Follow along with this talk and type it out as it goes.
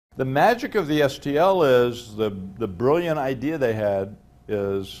The magic of the STL is, the brilliant idea they had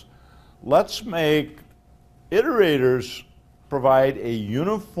is, let's make iterators provide a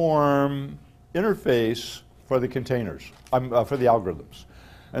uniform interface for the containers, for the algorithms.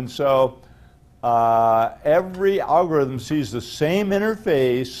 And so every algorithm sees the same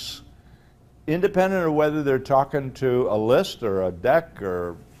interface independent of whether they're talking to a list or a deck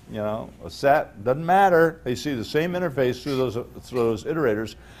or a set. Doesn't matter. They see the same interface through those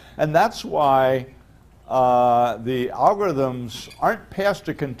iterators. And that's why the algorithms aren't passed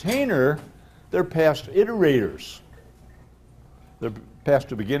a container, they're passed iterators. They're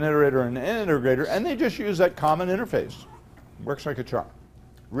passed a begin iterator and an end iterator, and they just use that common interface. Works like a charm.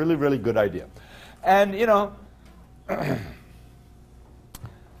 Really, really good idea. And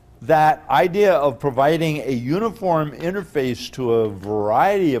that idea of providing a uniform interface to a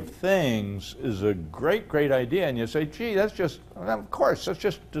variety of things is a great, great idea. And you say, gee, that's just, of course, that's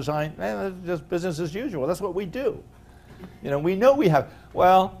just design, that's just business as usual. That's what we do. We know we have,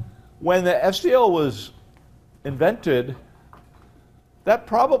 well, when the STL was invented, that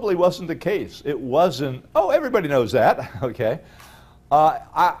probably wasn't the case. It wasn't, oh, everybody knows that, okay.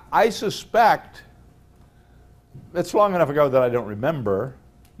 I suspect, it's long enough ago that I don't remember,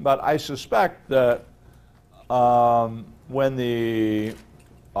 but I suspect that when the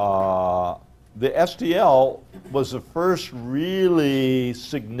STL was the first really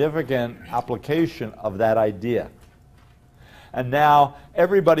significant application of that idea. And now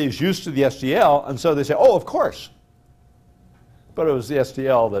everybody's used to the STL, and so they say, oh, of course. But it was the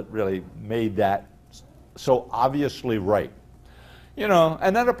STL that really made that so obviously right.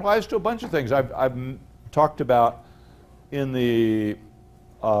 And that applies to a bunch of things. I've talked about in the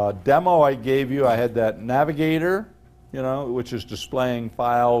demo I gave you, I had that navigator, which is displaying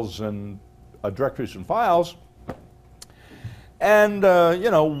files and directories and files. And,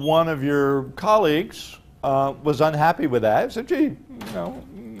 one of your colleagues was unhappy with that. I said, gee,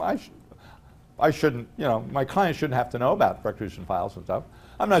 I shouldn't, my client shouldn't have to know about directories and files and stuff.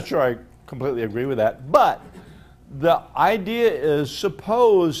 I'm not sure I completely agree with that. But the idea is,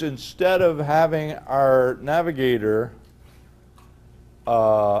 suppose instead of having our navigator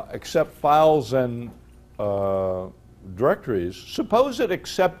accept files and directories, suppose it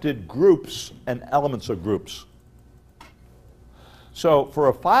accepted groups and elements of groups. So for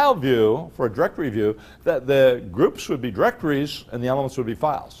a file view, for a directory view, that the groups would be directories and the elements would be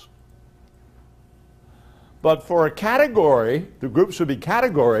files. But for a category, the groups would be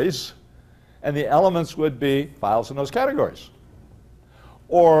categories and the elements would be files in those categories.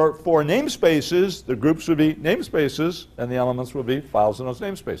 Or for namespaces, the groups would be namespaces and the elements would be files in those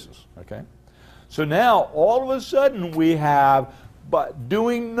namespaces, okay? So now, all of a sudden, we have, but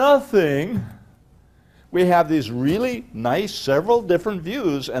doing nothing, we have these really nice several different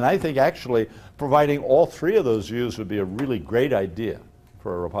views, and I think actually providing all three of those views would be a really great idea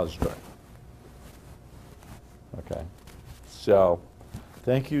for a repository. Okay, so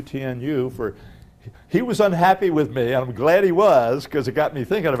thank you, TNU, for, he was unhappy with me, and I'm glad he was, because it got me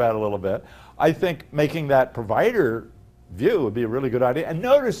thinking about it a little bit. I think making that provider view would be a really good idea. And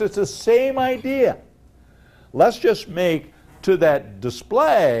notice it's the same idea. Let's just make to that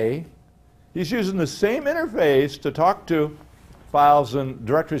display, he's using the same interface to talk to files and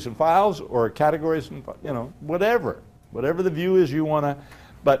directories and files, or categories and, whatever the view is you want to,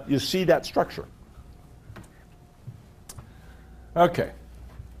 but you see that structure. Okay,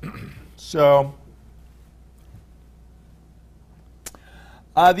 so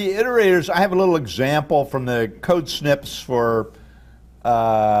the iterators, I have a little example from the code snips for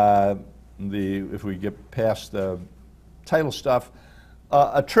if we get past the title stuff.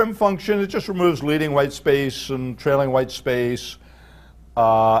 A trim function, it just removes leading white space and trailing white space,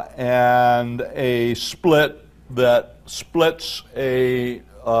 and a split that splits a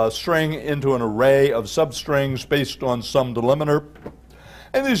string into an array of substrings based on some delimiter.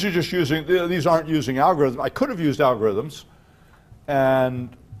 And these are just using, these aren't using algorithms. I could have used algorithms,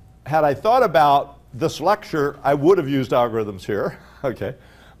 and had I thought about this lecture, I would have used algorithms here, okay?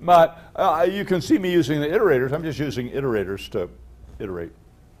 But you can see me using the iterators. I'm just using iterators to iterate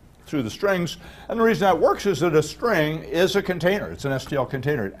through the strings. And the reason that works is that a string is a container. It's an STL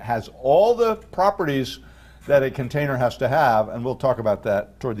container. It has all the properties that a container has to have, and we'll talk about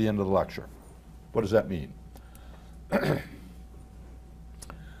that toward the end of the lecture. What does that mean?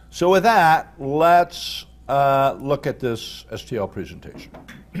 So with that, let's look at this STL presentation.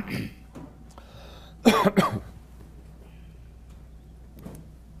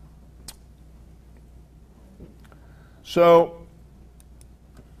 So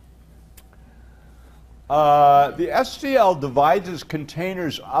The STL divides its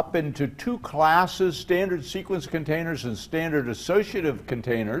containers up into two classes, standard sequence containers and standard associative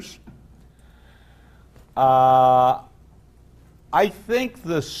containers. I think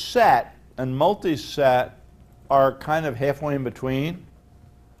the set and multi-set are kind of halfway in between.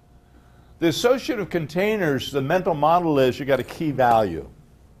 The associative containers, the mental model is you got a key value.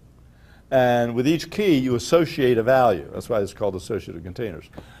 And with each key, you associate a value. That's why it's called associative containers.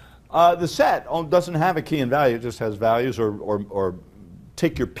 The set doesn't have a key and value. It just has values, or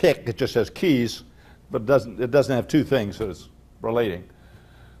take your pick. It just has keys, but it doesn't have two things that it's relating.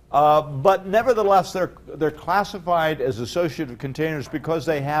 But nevertheless, they're classified as associative containers because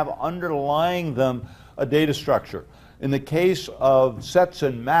they have underlying them a data structure. In the case of sets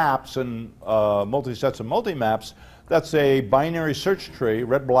and maps and multi-sets and multi-maps, that's a binary search tree.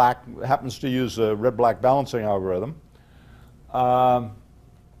 Red-black happens to use a red-black balancing algorithm. And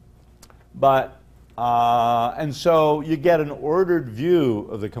so you get an ordered view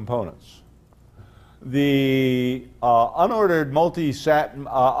of the components. The unordered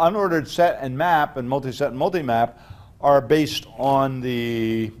set and map and multi-set and multi-map are based on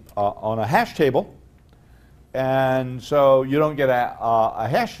on a hash table, and so you don't get a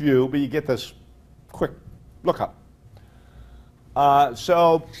hash view, but you get this quick lookup.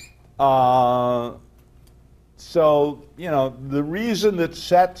 So you know, the reason that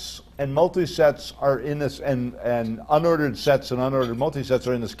sets and multi-sets are in this, and unordered sets and unordered multi-sets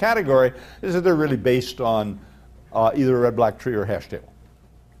are in this category, is that they're really based on either a red-black tree or hash table,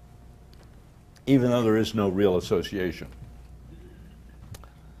 even though there is no real association.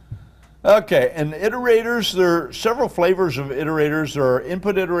 Okay, and iterators, there are several flavors of iterators. There are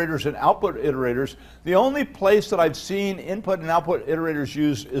input iterators and output iterators. The only place that I've seen input and output iterators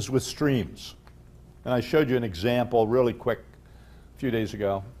used is with streams. And I showed you an example really quick a few days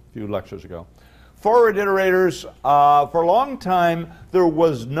ago, a few lectures ago. Forward iterators, for a long time, there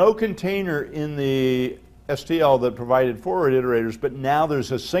was no container in the STL that provided forward iterators, but now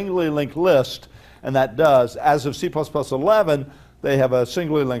there's a singly linked list, and that does. As of C++11, they have a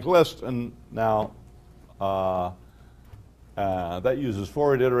singly linked list, and now that uses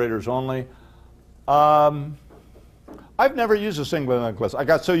forward iterators only. I've never used a singly linked list. I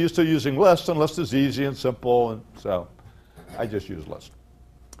got so used to using lists, and list is easy and simple, and so I just use list.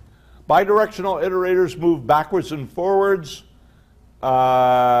 Bidirectional iterators move backwards and forwards. So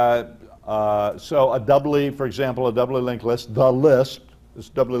a doubly, for example, a doubly linked list, this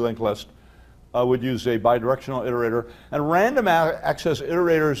doubly linked list, would use a bidirectional iterator. And random access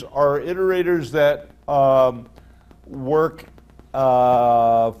iterators are iterators that work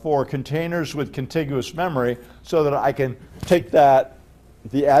for containers with contiguous memory, so that I can take the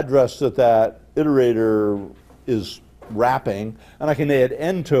address that that iterator is wrapping, and I can add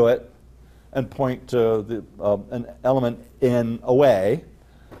n to it and point to an element n away.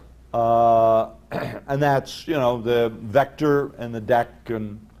 And that's, you know, the vector and the deck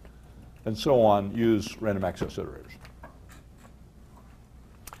and so on use random access iterators.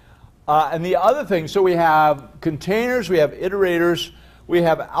 And the other thing, so we have containers, we have iterators, we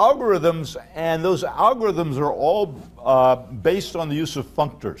have algorithms, and those algorithms are all based on the use of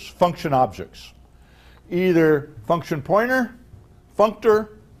functors, function objects, either function pointer, functor,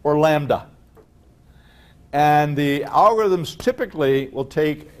 or lambda. And the algorithms typically will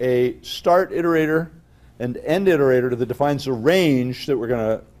take a start iterator and end iterator that defines the range that we're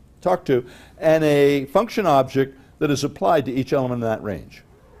going to talk to, and a function object that is applied to each element in that range.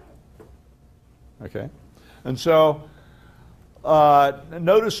 Okay? And so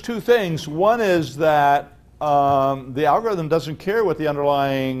notice two things. One is that the algorithm doesn't care what the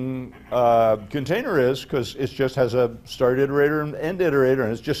underlying container is, because it just has a start iterator and end iterator,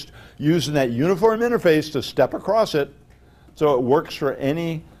 and it's just using that uniform interface to step across it, so it works for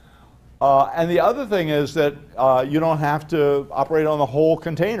any. And the other thing is that you don't have to operate on the whole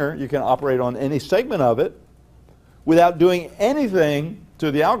container. You can operate on any segment of it without doing anything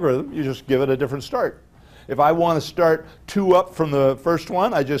to the algorithm. You just give it a different start. If I want to start 2 up from the first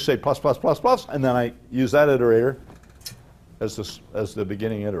one, I just say plus, plus, plus, plus, and then I use that iterator as the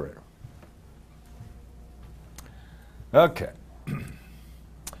beginning iterator. Okay.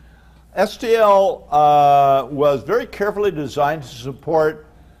 STL was very carefully designed to support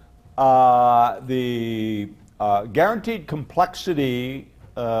the guaranteed complexity.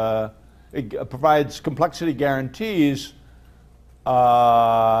 It provides complexity guarantees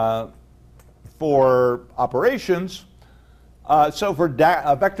for operations. So for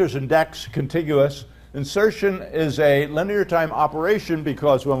vectors and decks, contiguous, insertion is a linear time operation,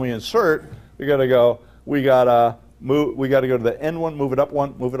 because when we insert, we got to we got to go to the end one, move it up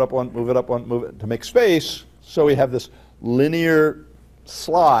one, move it up one, move it up one, move it to make space. So we have this linear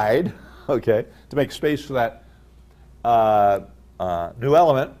slide, okay, to make space for that new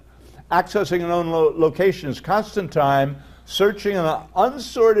element. Accessing a known location is constant time. Searching an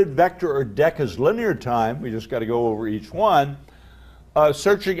unsorted vector or deck is linear time. We just got to go over each one.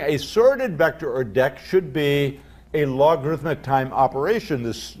 Searching a sorted vector or deck should be a logarithmic time operation.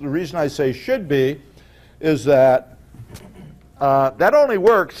 The reason I say should be is that that only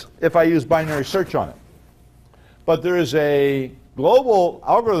works if I use binary search on it. But there is a global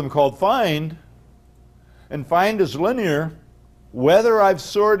algorithm called find, and find is linear whether I've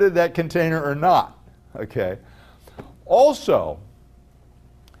sorted that container or not. Okay. Also,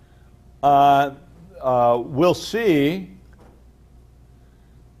 we'll see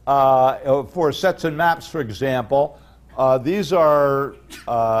for sets and maps, for example, these are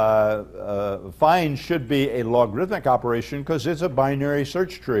find should be a logarithmic operation because it's a binary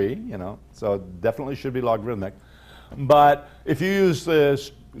search tree, you know, so it definitely should be logarithmic. But if you use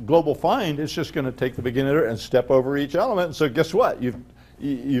this global find, it's just going to take the beginner and step over each element. So guess what?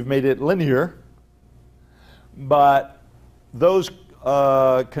 You've made it linear. But those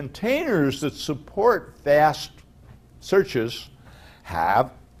containers that support fast searches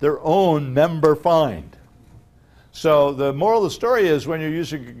have their own member find. So the moral of the story is when you're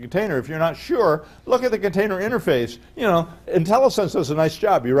using a container, if you're not sure, look at the container interface. You know, IntelliSense does a nice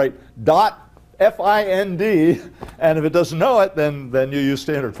job. You write .find, and if it doesn't know it, then you use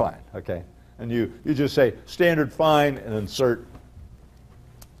standard find, okay? And you just say standard find and insert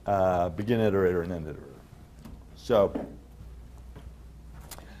begin iterator and end iterator.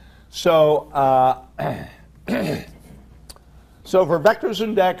 So for vectors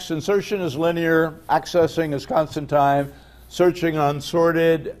and decks, insertion is linear, accessing is constant time, searching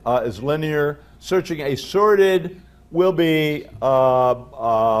unsorted is linear, searching a sorted will be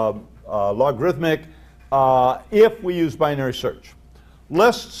logarithmic if we use binary search.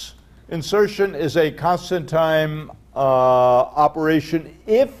 Lists, insertion is a constant time operation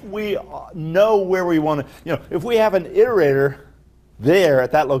if we know where we want to, you know, if we have an iterator there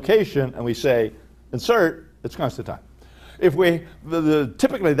at that location and we say insert, it's constant time. If we,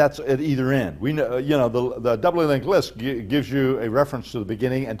 typically that's at either end. We know, you know, the doubly linked list gives you a reference to the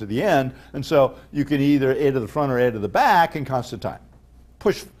beginning and to the end, and so you can either add to the front or add to the back in constant time.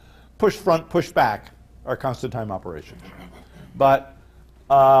 Push front, push back are constant time operations. But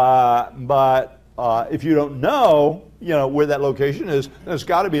if you don't know, you know, where that location is, then it's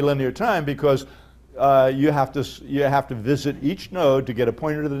got to be linear time because you have to visit each node to get a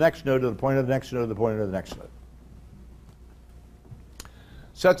pointer to the next node, to the pointer to the next node, to the pointer to the next node.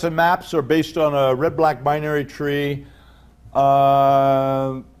 Sets and maps are based on a red-black binary tree.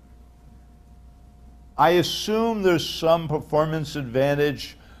 I assume there's some performance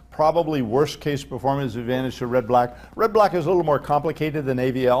advantage, probably worst-case performance advantage to red-black. Red-black is a little more complicated than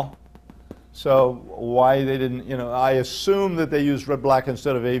AVL. So why they didn't, you know, I assume that they used red-black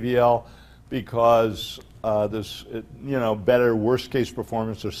instead of AVL because there's, you know, better worst-case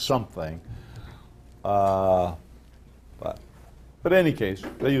performance or something. But in any case,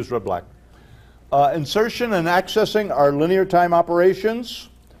 they use red-black. Insertion and accessing are linear time operations.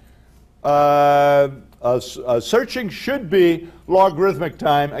 Searching should be logarithmic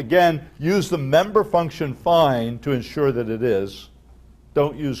time. Again, use the member function find to ensure that it is.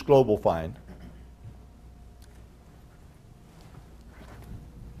 Don't use global find.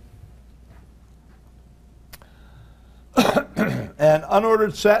 An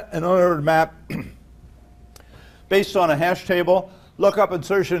unordered set, an unordered map based on a hash table. Lookup,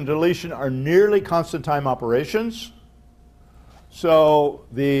 insertion, and deletion are nearly constant time operations. So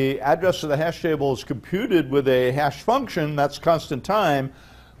the address of the hash table is computed with a hash function, that's constant time,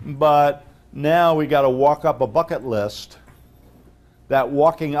 but now we got to walk up a bucket list. That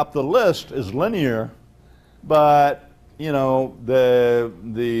walking up the list is linear, but you know the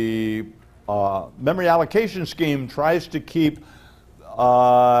memory allocation scheme tries to keep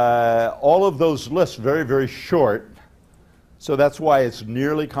all of those lists very, very short. So that's why it's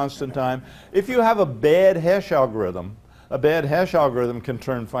nearly constant time. If you have a bad hash algorithm can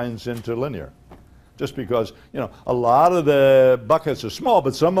turn finds into linear. Just because, you know, a lot of the buckets are small,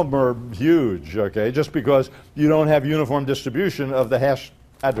 but some of them are huge, okay? Just because you don't have uniform distribution of the hash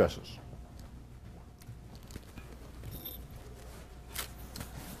addresses.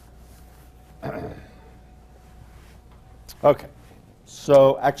 Okay,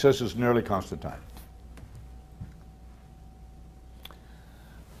 so access is nearly constant time.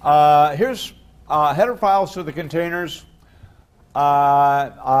 Here's header files to the containers.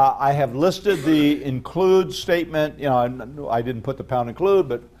 I have listed the include statement. You know, I didn't put the pound include,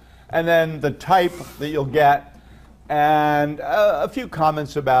 but and then the type that you'll get, and a few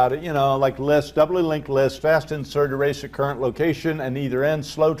comments about it. You know, like list, doubly linked list, fast insert, erase at current location, and either end,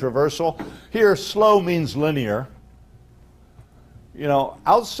 slow traversal. Here, slow means linear. You know,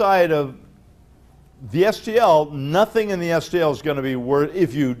 outside of the STL, nothing in the STL is going to be worse,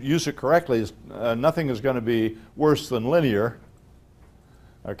 if you use it correctly, nothing is going to be worse than linear.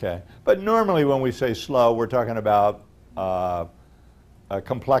 Okay, but normally when we say slow, we're talking about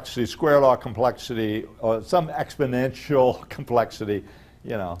complexity, square law complexity, or some exponential complexity,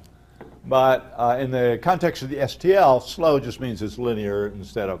 you know. But in the context of the STL, slow just means it's linear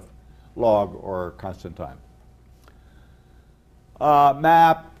instead of log or constant time.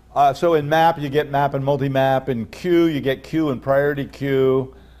 Map. So in map, you get map and multi-map. In queue, you get queue and priority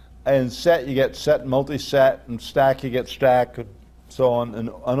queue. In set, you get set and multi-set. In stack, you get stack, and so on. In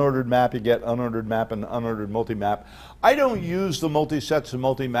unordered map, you get unordered map and unordered multi-map. I don't use the multi-sets and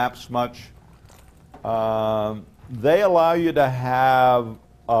multi-maps much. They allow you to have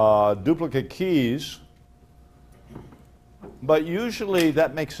duplicate keys, but usually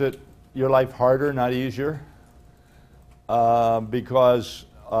that makes your life harder, not easier, because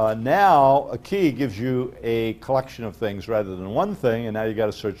now a key gives you a collection of things rather than one thing, and now you got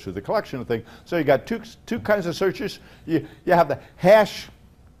to search through the collection of things. So you got two kinds of searches. You have the hash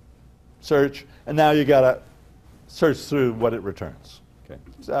search, and now you got to search through what it returns. Okay.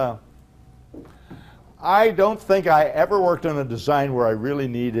 So I don't think I ever worked on a design where I really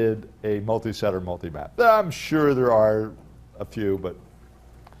needed a multi-set or multi-map. I'm sure there are a few, but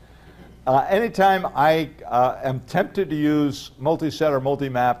anytime I am tempted to use multi-set or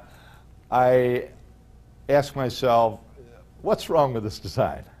multi-map, I ask myself, what's wrong with this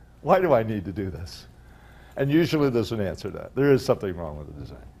design? Why do I need to do this? And usually there's an answer to that. There is something wrong with the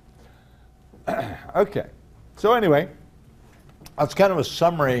design. Okay. So anyway, that's kind of a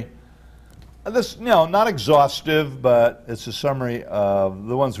summary. This, you know, not exhaustive, but it's a summary of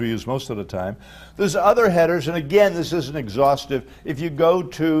the ones we use most of the time. There's other headers, and again, this isn't exhaustive. If you go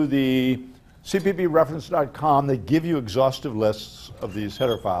to the cppreference.com, they give you exhaustive lists of these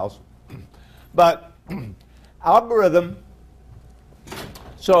header files. But algorithm,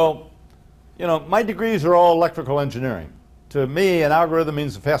 so, you know, my degrees are all electrical engineering. To me, an algorithm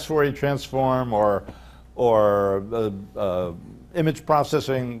means a fast Fourier transform or image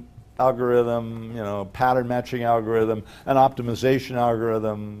processing algorithm, you know, pattern matching algorithm, an optimization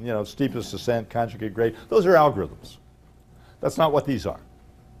algorithm, you know, steepest descent, conjugate grade. Those are algorithms. That's not what these are.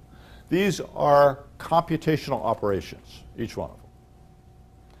 These are computational operations, each one of them.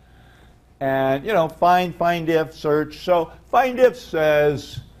 And, you know, find if, search. So find if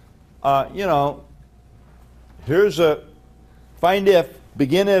says, you know, here's a find if,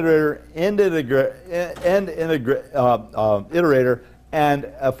 begin iterator, end iterator, and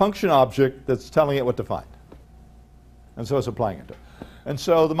a function object that's telling it what to find. And so it's applying it to it. And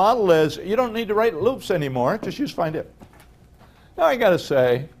so the model is, you don't need to write loops anymore, just use find if. Now I got to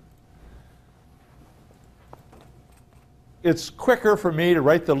say, it's quicker for me to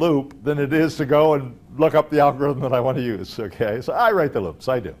write the loop than it is to go and look up the algorithm that I want to use, okay? So I write the loops,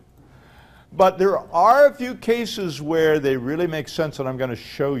 I do. But there are a few cases where they really make sense, and I'm going to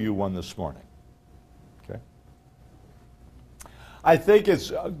show you one this morning. Okay? I think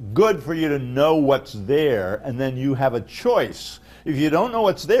it's good for you to know what's there, and then you have a choice. If you don't know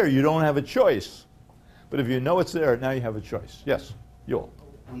what's there, you don't have a choice. But if you know it's there, now you have a choice. Yes, Yul.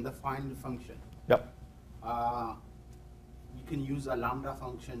 On the find function. Yep. You can use a lambda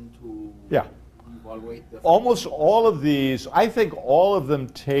function to evaluate the. Almost all of these, I think all of them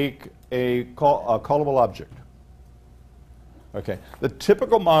take a callable object. Okay. The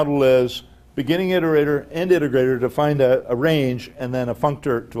typical model is beginning iterator, end iterator to find a range, and then a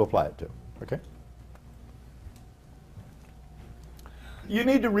functor to apply it to. Okay. You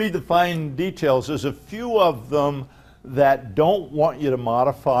need to read the fine details. There's a few of them that don't want you to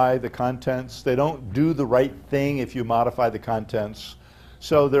modify the contents. They don't do the right thing if you modify the contents.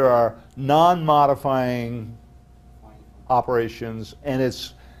 So there are non-modifying operations, and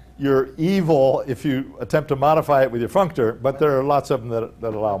you're evil if you attempt to modify it with your functor, but there are lots of them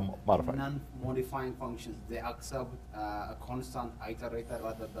that allow modifying. Non-modifying functions, they accept a constant iterator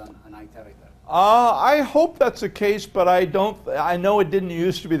rather than an iterator. I hope that's the case, but I know it didn't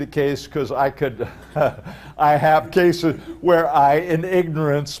used to be the case because I have cases where I, in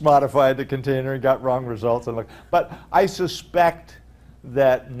ignorance, modified the container and got wrong results. But I suspect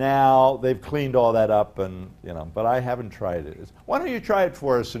that now they've cleaned all that up, and but I haven't tried it. Why don't you try it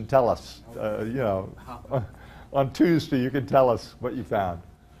for us and tell us, on Tuesday, you can tell us what you found.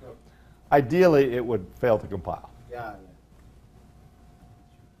 Sure. Ideally, it would fail to compile. Yeah.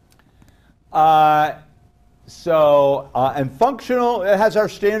 And functional, it has our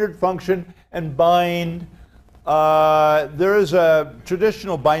standard function, and bind. There is a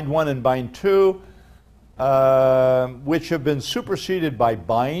traditional bind 1 and bind 2, which have been superseded by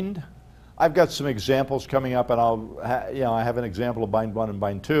bind. I've got some examples coming up, and I have an example of bind 1 and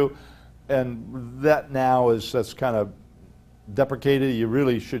bind 2, and that now that's kind of deprecated. You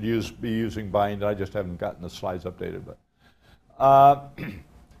really should be using bind. I just haven't gotten the slides updated, but.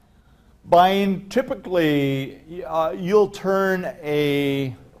 Bind, typically, you'll turn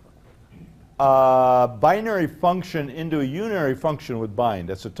a binary function into a unary function with bind.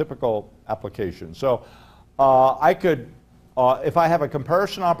 That's a typical application. So I could, if I have a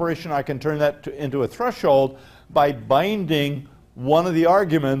comparison operation, I can turn that into a threshold by binding one of the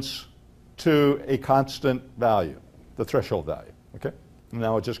arguments to a constant value, the threshold value. Okay? And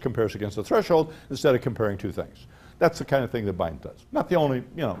now it just compares against the threshold instead of comparing two things. That's the kind of thing that bind does. Not the only,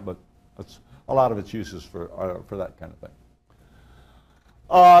 but that's a lot of its uses for that kind of thing.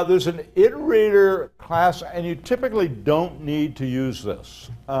 There's an iterator class, and you typically don't need to use this.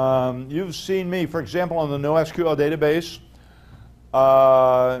 You've seen me, for example, on the NoSQL database.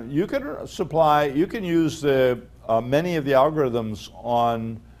 You can use many of the algorithms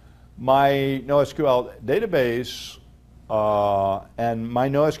on my NoSQL database, and my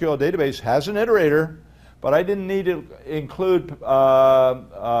NoSQL database has an iterator, but I didn't need to include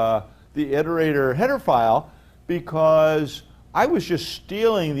the iterator header file because I was just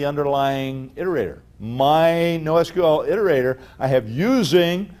stealing the underlying iterator. My NoSQL iterator, I have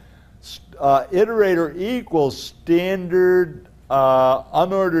using iterator equals standard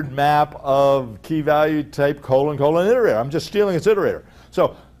unordered map of key value type : iterator. I'm just stealing its iterator.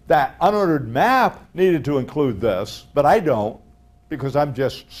 So that unordered map needed to include this, but I don't because I'm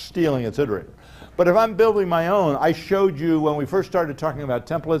just stealing its iterator. But if I'm building my own, I showed you when we first started talking about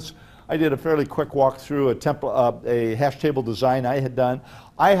templates, I did a fairly quick walkthrough, a hash table design I had done.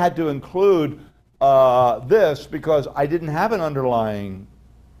 I had to include this because I didn't have an underlying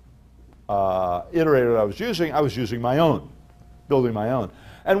iterator that I was using. I was using my own, building my own.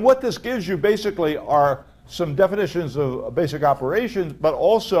 And what this gives you basically are some definitions of basic operations, but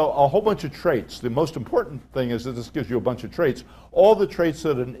also a whole bunch of traits. The most important thing is that this gives you a bunch of traits, all the traits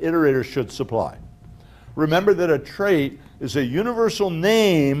that an iterator should supply. Remember that a trait is a universal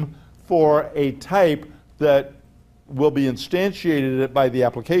name for a type that will be instantiated by the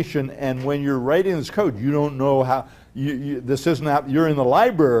application, and when you're writing this code, you don't know how, this isn't, you're in the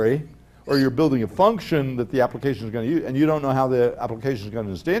library, or you're building a function that the application is going to use, and you don't know how the application is going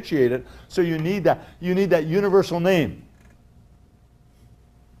to instantiate it, so you need that universal name.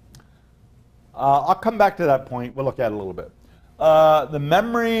 I'll come back to that point. We'll look at it a little bit. The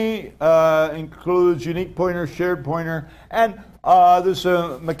memory includes unique pointer, shared pointer, and there's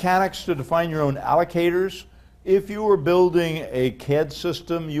mechanics to define your own allocators. If you were building a CAD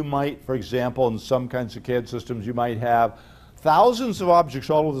system, you might, for example, in some kinds of CAD systems, you might have thousands of objects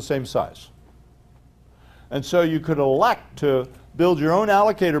all of the same size. And so you could elect to build your own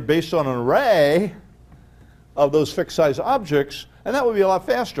allocator based on an array of those fixed size objects, and that would be a lot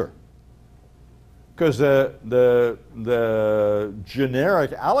faster. Because the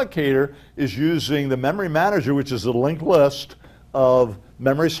generic allocator is using the memory manager, which is a linked list of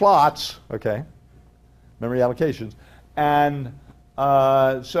memory slots, okay, memory allocations. And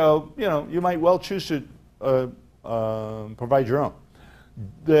so, you might well choose to provide your own.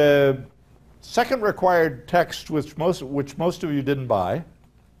 The second required text, which most of you didn't buy,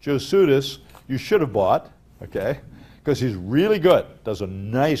 Joe Sudas, you should have bought, okay, because he's really good. Does a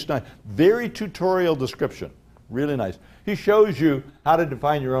nice, very tutorial description, really nice. He shows you how to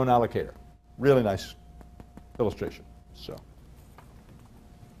define your own allocator. Really nice illustration. So,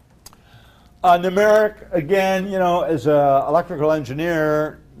 numeric, again, as an electrical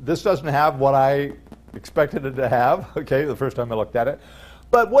engineer, this doesn't have what I expected it to have, okay, the first time I looked at it.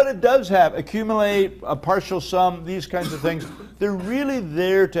 But what it does have, accumulate, a partial sum, these kinds of things, they're really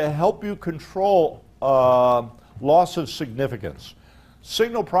there to help you control loss of significance.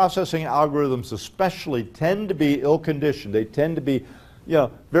 Signal processing algorithms especially tend to be ill-conditioned. They tend to be,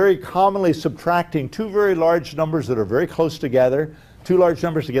 very commonly subtracting two very large numbers that are very close together, two large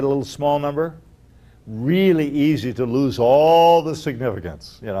numbers to get a little small number. Really easy to lose all the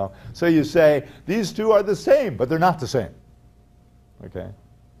significance, So you say, these two are the same, but they're not the same, okay?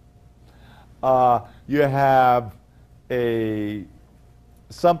 You have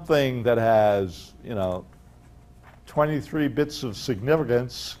something that has, 23 bits of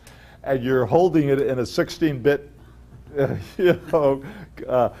significance, and you're holding it in a 16-bit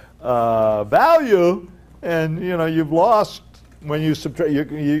value, and you've lost when you subtract.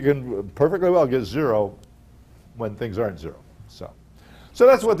 You can perfectly well get 0 when things aren't 0. So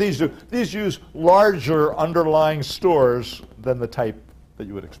that's what these do. These use larger underlying stores than the type that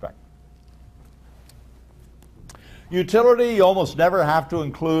you would expect. Utility you almost never have to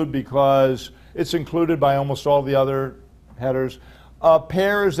include because it's included by almost all the other headers.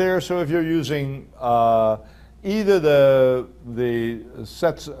 Pair is there, so if you're using either the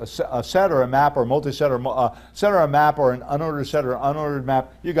sets, a set or a map or multi-set or set or a map or an unordered set or unordered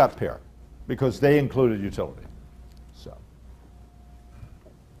map, you got pair because they included utility. So,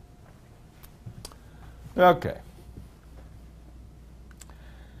 okay.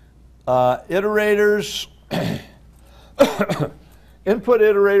 Iterators. Input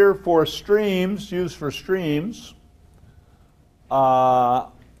iterator for streams, used for streams.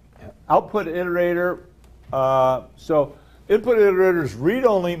 Output iterator. So input iterators read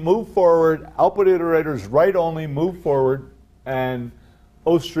only, move forward. Output iterators write only, move forward. And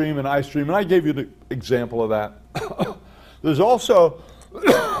OStream and iStream. And I gave you the example of that. There's also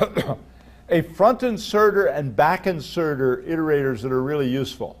a front inserter and back inserter iterators that are really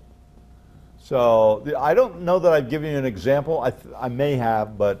useful. So I don't know that I've given you an example. I may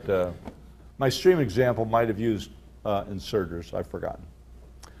have, but my stream example might have used inserters. I've forgotten.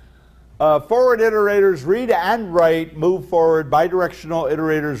 Forward iterators read and write, move forward. Bidirectional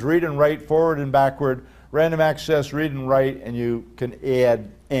iterators read and write, forward and backward. Random access, read and write, and you can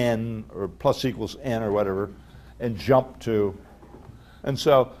add n or plus equals n or whatever and jump to. And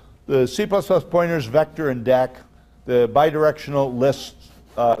so the C++ pointers, vector and dec, the bidirectional lists,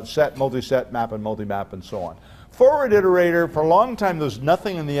 set, multi-set, map, and multi-map, and so on. Forward iterator, for a long time there was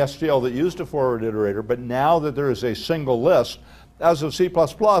nothing in the STL that used a forward iterator, but now that there is a single list, as of C++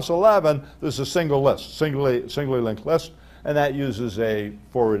 11, there's a single list, singly linked list, and that uses a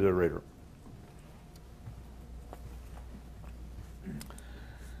forward iterator.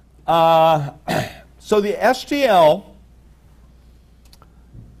 So the STL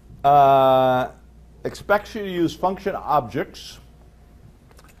expects you to use function objects,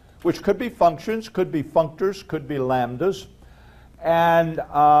 which could be functions, could be functors, could be lambdas. And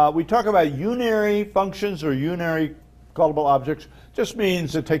we talk about unary functions or unary callable objects. Just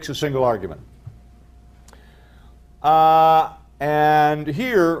means it takes a single argument. And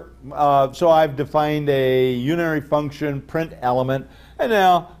here, so I've defined a unary function print element, and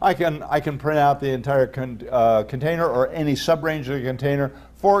now I can print out the entire container or any subrange of the container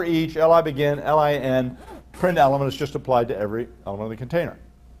for each li begin, li end. Print element is just applied to every element of the container.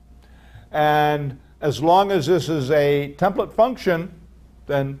 And as long as this is a template function,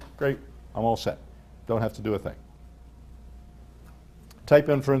 then great, I'm all set. Don't have to do a thing. Type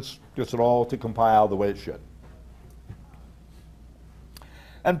inference gets it all to compile the way it should.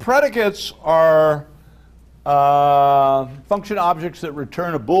 And predicates are function objects that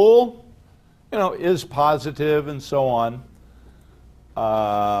return a bool, is positive and so on.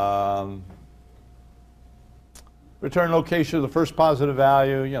 Return location of the first positive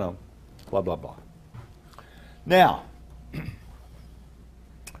value, blah, blah, blah. Now,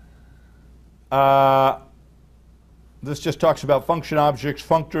 this just talks about function objects.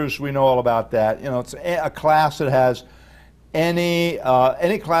 Functors, we know all about that. It's a class that has any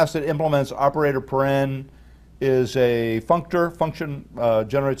class that implements operator paren is a functor. Function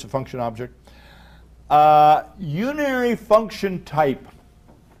generates a function object. Unary function type.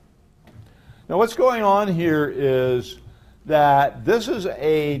 Now, what's going on here is that this is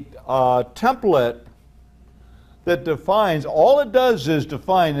a template that defines, all it does is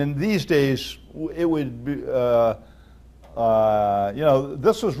define, and these days it would be, this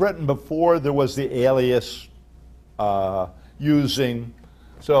was written before there was the alias using,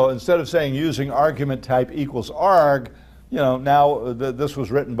 so instead of saying using argument type equals arg, now this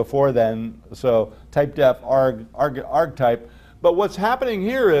was written before then, so type def arg type. But what's happening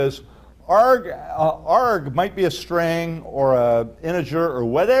here is arg might be a string or an integer or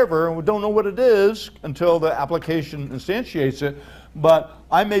whatever, and we don't know what it is until the application instantiates it, but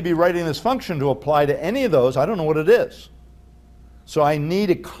I may be writing this function to apply to any of those. I don't know what it is. So I need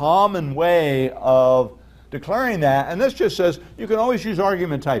a common way of declaring that, and this just says you can always use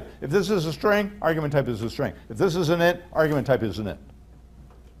argument type. If this is a string, argument type is a string. If this is an int, argument type is an int.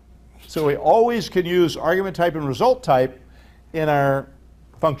 So we always can use argument type and result type in our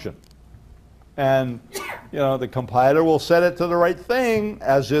function. And the compiler will set it to the right thing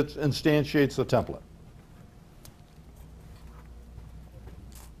as it instantiates the template.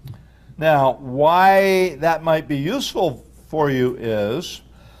 Now, why that might be useful for you is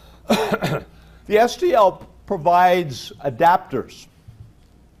the STL provides adapters.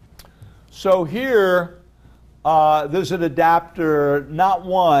 So here, there's an adapter, not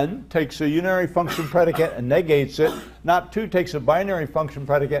one takes a unary function predicate and negates it, not two takes a binary function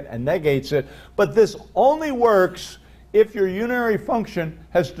predicate and negates it, but this only works if your unary function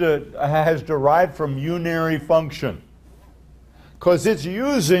has derived from unary function, because it's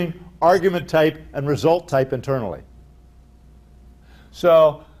using argument type and result type internally.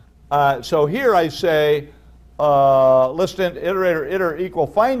 So, so here I say, list int iterator iter equal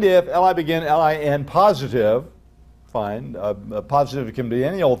find if li begin lin positive. Fine, positive can be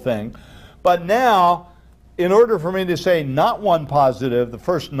any old thing. But now, in order for me to say not one positive, the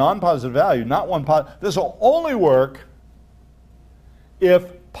first non-positive value, not one positive, this will only work if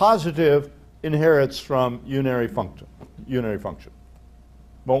positive inherits from unary function.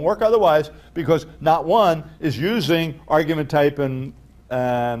 Won't work otherwise, because not one is using argument type and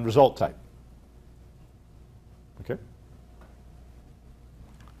result type. Okay?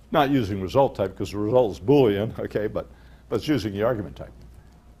 Not using result type because the result is Boolean, okay, but it's using the argument type.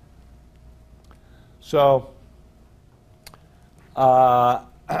 So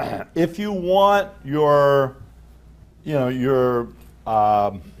if you want your, you know, your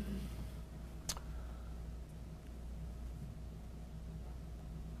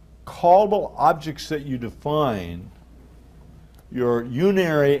callable objects that you define, your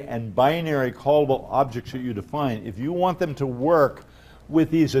unary and binary callable objects that you define, if you want them to work with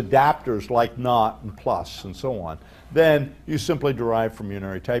these adapters like not and plus and so on, then you simply derive from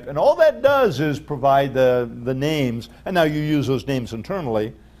unary type. And all that does is provide the names, and now you use those names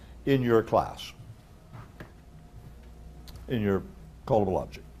internally in your class, in your callable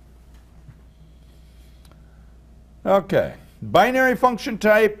object. Okay. Binary function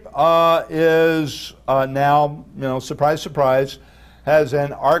type is now, you know, surprise, surprise, has an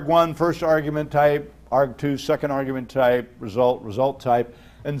arg1 first argument type, arg2 second argument type, result type.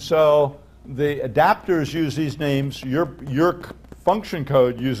 And so the adapters use these names. Your function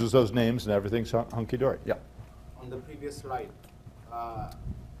code uses those names, and everything's hunky-dory. Yeah. On the previous slide,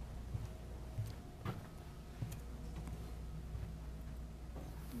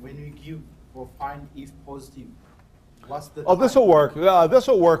 when we give or find if positive, what's the Oh, this will work. This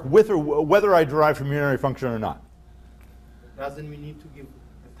will work with or whether I derive from unary function or not. Doesn't we need to give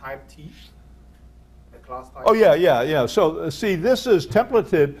the type T, the class type? Oh, yeah. So see, this is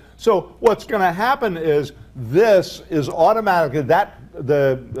templated. So what's going to happen is this is automatically,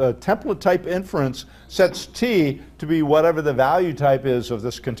 the template type inference sets T to be whatever the value type is of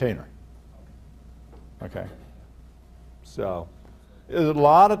this container. Okay. So there's a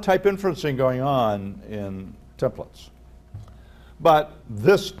lot of type inferencing going on in templates. But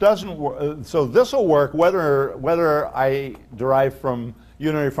this doesn't work. So this will work whether I derive from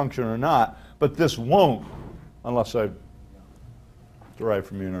unary function or not, but this won't unless I derive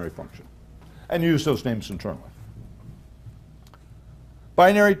from unary function and use those names internally.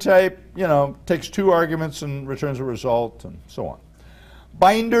 Binary type, you know, takes two arguments and returns a result and so on.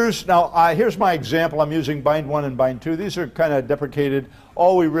 Binders, now here's my example. I'm using bind1 and bind2. These are kind of deprecated.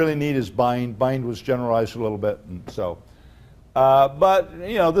 All we really need is bind. Bind was generalized a little bit, and so. But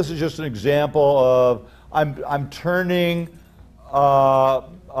you know, this is just an example of I'm turning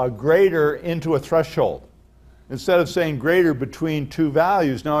a greater into a threshold. Instead of saying greater between two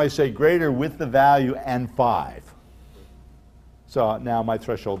values, now I say greater with the value and 5. So now my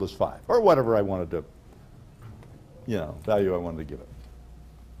threshold is 5, or whatever I wanted to, you know, value I wanted to give it.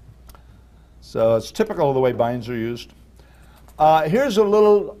 So it's typical of the way binds are used. Here's a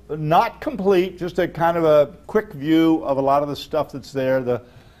little, not complete, just a kind of a quick view of a lot of the stuff that's there. The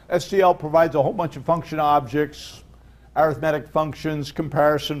STL provides a whole bunch of function objects, arithmetic functions,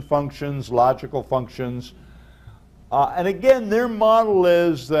 comparison functions, logical functions. And again, their model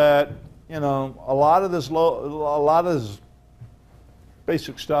is that, you know, a lot of this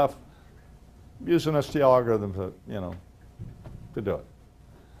basic stuff, use an STL algorithm to, you know, to do it.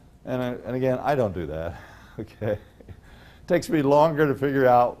 And again, I don't do that. Okay. It takes me longer to figure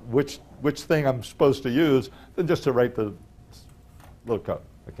out which thing I'm supposed to use than just to write the little code.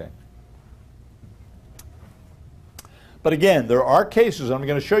 Okay. But again, there are cases, I'm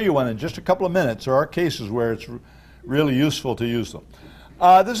going to show you one in just a couple of minutes, there are cases where it's really useful to use them.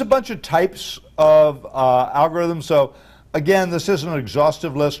 There's a bunch of types of algorithms. So again, this isn't an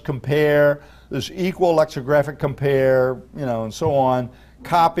exhaustive list. Compare, there's equal lexicographic compare, you know, and so on.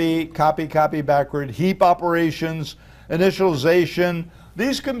 Copy backward, heap operations, initialization.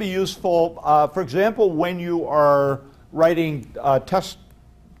 These can be useful, for example, when you are writing test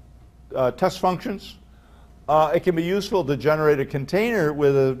functions, it can be useful to generate a container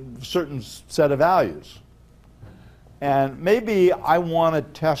with a certain set of values. And maybe I want to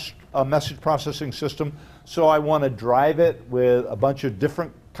test a message processing system, so I want to drive it with a bunch of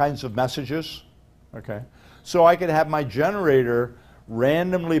different kinds of messages. Okay, so I could have my generator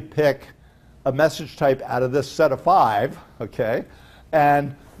randomly pick a message type out of this set of 5. Okay,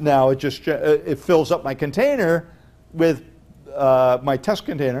 and now it fills up my container with my test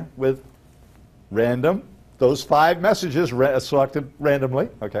container with random, those 5 messages selected randomly.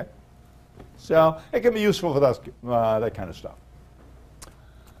 Okay, so it can be useful for that kind of stuff.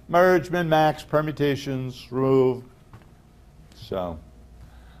 Merge, min, max, permutations, remove. So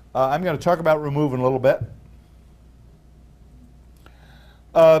I'm going to talk about remove in a little bit.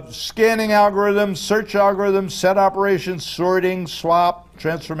 Scanning algorithms, search algorithms, set operations, sorting, swap,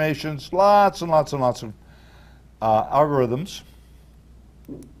 transformations, lots and lots and lots of algorithms,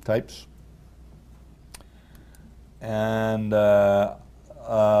 types. And at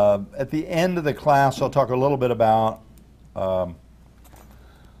the end of the class, I'll talk a little bit about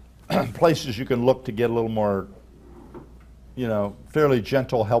places you can look to get a little more, fairly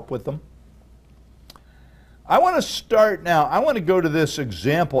gentle help with them. I want to start now. I want to go to this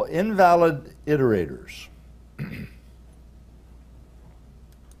example, invalid iterators.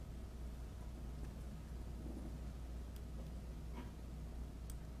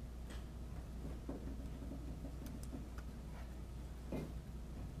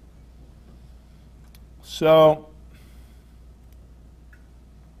 So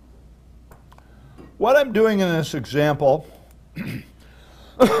what I'm doing in this example,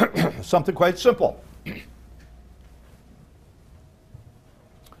 something quite simple.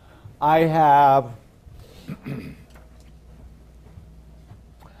 I have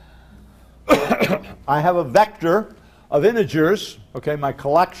a vector of integers. Okay, my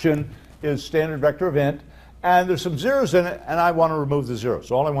collection is standard vector of int, and there's some zeros in it, and I want to remove the zeros.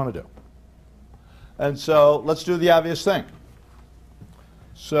 That's all I want to do. And so let's do the obvious thing.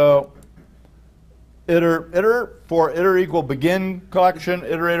 So iter for iter equal begin collection,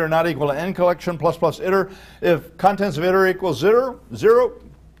 iterator not equal to end collection, plus plus iter. If contents of iter equals 0,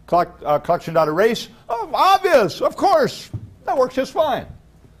 collection dot erase. Oh, obvious, of course. That works just fine.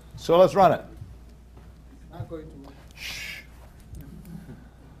 So let's run it. Not going to work. Shh.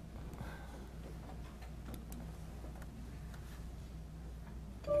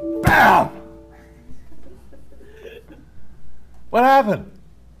 Bam! What happened?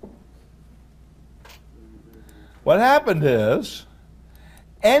 What happened is,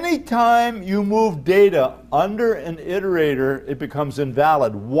 anytime you move data under an iterator, it becomes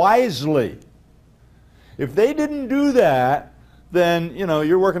invalid, wisely. If they didn't do that, then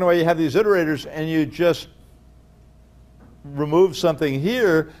you're working away, you have these iterators, and you just remove something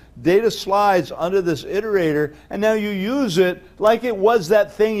here, data slides under this iterator, and now you use it like it was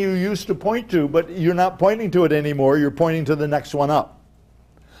that thing you used to point to, but you're not pointing to it anymore, you're pointing to the next one up.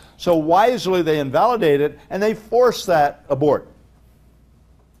 So wisely they invalidate it, and they force that abort.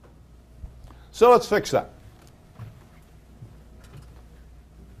 So let's fix that.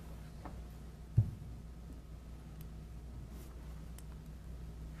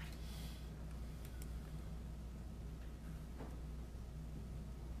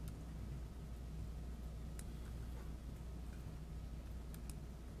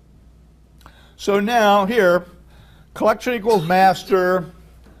 So now here, collection equals master,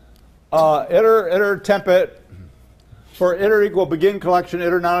 iter tempit, for iter equal begin collection,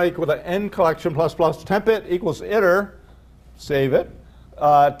 iter not equal to end collection, plus plus tempit equals iter, save it,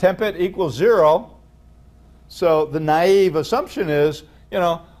 tempit equals 0. So the naive assumption is,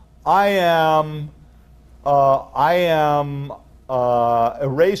 I am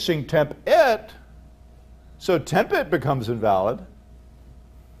erasing temp it, so tempit becomes invalid.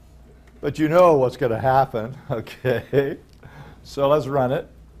 But you know what's going to happen, okay? So let's run it.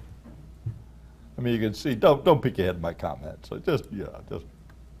 I mean, you can see, don't peek ahead in my comments. So just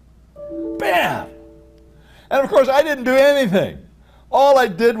bam! And of course, I didn't do anything. All I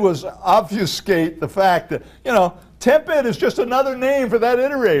did was obfuscate the fact that, tempit is just another name for that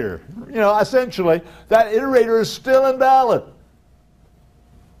iterator. Essentially, that iterator is still invalid.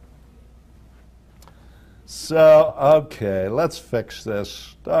 So, okay, let's fix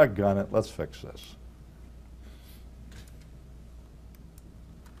this. Doggone it, let's fix this.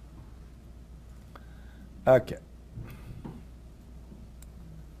 Okay.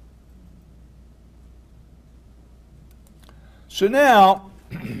 So now,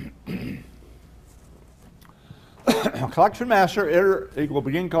 collection master, iter equal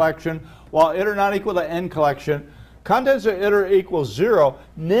begin collection, while iter not equal to end collection, contents of iter equals 0.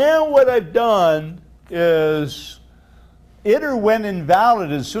 Now what I've done is iter went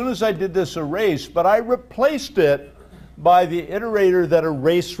invalid as soon as I did this erase, but I replaced it by the iterator that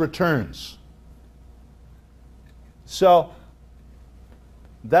erase returns. So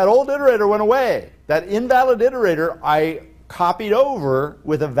that old iterator went away. That invalid iterator I copied over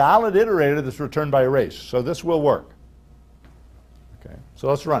with a valid iterator that's returned by erase. So this will work. Okay, so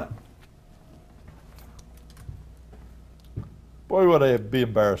let's run it. Boy, would I be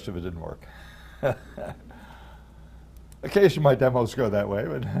embarrassed if it didn't work. Occasionally my demos go that way,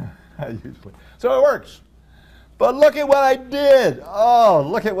 but usually. So it works. But look at what I did. Oh,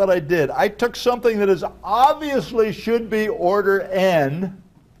 look at what I did. I took something that is obviously should be order n.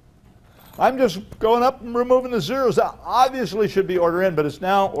 I'm just going up and removing the zeros. That obviously should be order n, but it's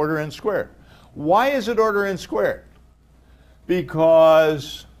now order n squared. Why is it order n squared?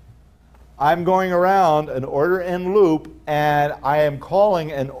 Because I'm going around an order n loop, and I am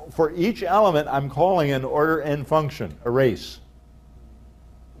calling, and for each element, I'm calling an order n function, erase.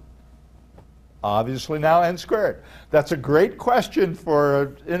 Obviously now n squared. That's a great question for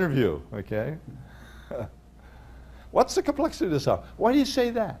an interview, okay? What's the complexity of this out? Why do you say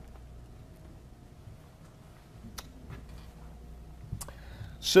that?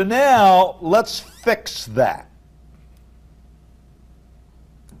 So now let's fix that.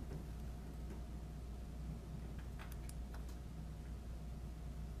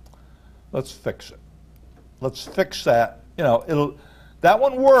 Let's fix it. Let's fix that. You know, that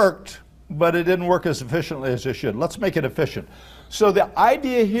one worked, but it didn't work as efficiently as it should. Let's make it efficient. So the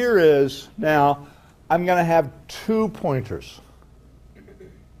idea here is now I'm going to have 2 pointers.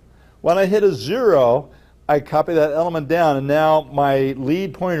 When I hit a 0, I copy that element down, and now my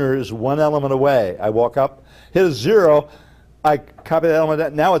lead pointer is 1 element away. I walk up, hit a 0, I copy that element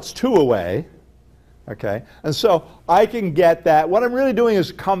down. Now it's 2 away. Okay, and so I can get that. What I'm really doing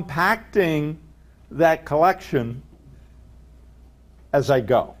is compacting that collection as I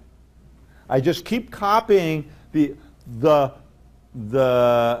go. I just keep copying the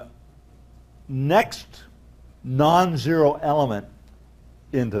next non-zero element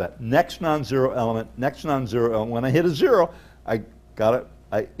into that. Next non-zero element, next non-zero element. When I hit a 0, I got it.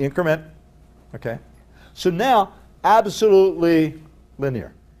 I increment. Okay, so now absolutely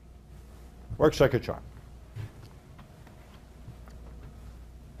linear. Works like a charm.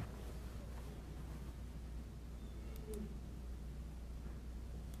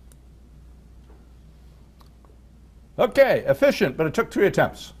 Okay, efficient, but it took 3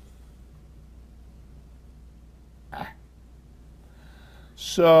 attempts.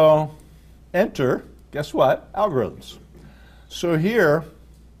 So, enter, guess what? Algorithms. So here,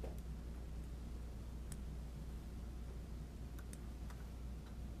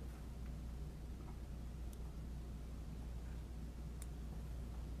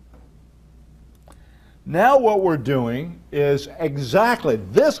 now what we're doing is exactly,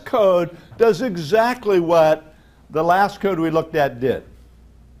 this code does exactly what the last code we looked at did.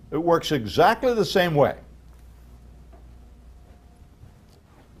 It works exactly the same way.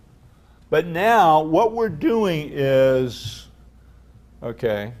 But now what we're doing is,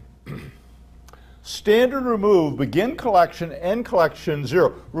 okay, standard remove, begin collection, end collection,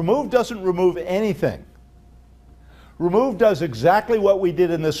 0. Remove doesn't remove anything. Remove does exactly what we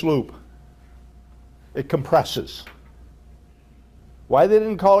did in this loop. It compresses. Why they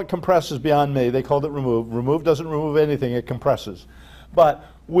didn't call it compresses beyond me. They called it remove. Remove doesn't remove anything. It compresses. But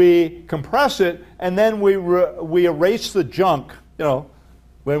we compress it, and then we erase the junk. You know,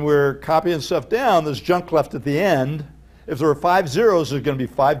 when we're copying stuff down, there's junk left at the end. If there are 5 zeros, there's going to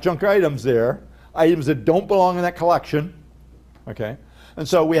be 5 junk items there, items that don't belong in that collection. Okay? And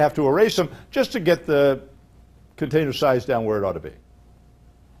so we have to erase them just to get the container size down where it ought to be.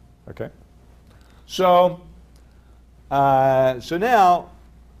 Okay? So now,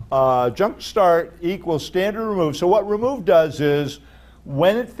 junk start equals standard remove. So what remove does is,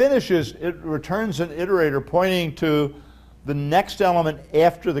 when it finishes, it returns an iterator pointing to the next element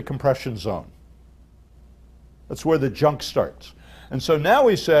after the compression zone. That's where the junk starts. And so now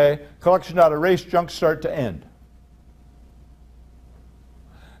we say, collection.erase junk start to end.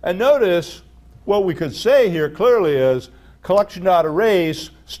 And notice, what we could say here clearly is,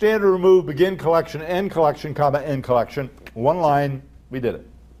 collection.erase, standard remove, begin collection, end collection, comma, end collection. One line, we did it.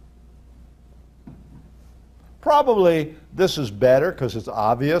 Probably this is better because it's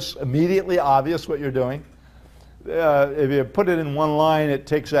obvious, immediately obvious what you're doing. If you put it in one line, it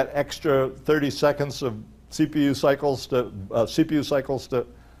takes that extra 30 seconds of CPU cycles to,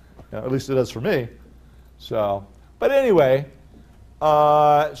 at least it does for me. So, but anyway,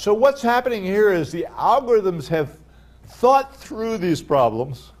 so what's happening here is the algorithms have thought through these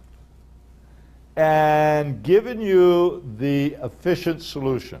problems, and given you the efficient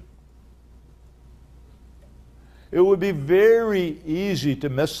solution, it would be very easy to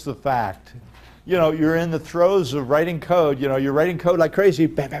miss the fact. You know, you're in the throes of writing code. You know, you're writing code like crazy.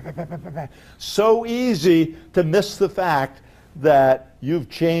 Bah, bah, bah, bah, bah, bah. So easy to miss the fact that you've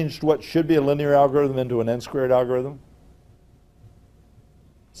changed what should be a linear algorithm into an n-squared algorithm.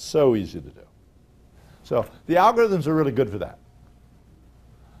 So easy to do. So the algorithms are really good for that.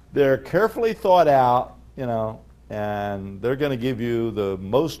 They're carefully thought out, you know, and they're going to give you the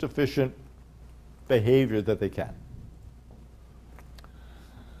most efficient behavior that they can.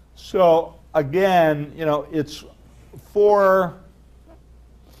 So again, you know, it's for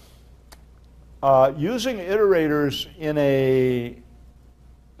using iterators in a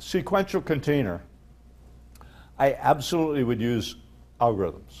sequential container. I absolutely would use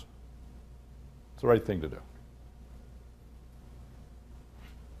algorithms. It's the right thing to do.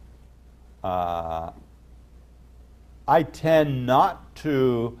 I tend not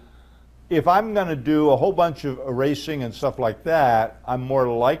to, if I'm going to do a whole bunch of erasing and stuff like that, I'm more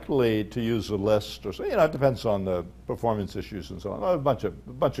likely to use a list or so. You know, it depends on the performance issues and so on. A bunch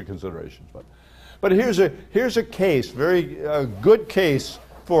of considerations. But here's a case, very good case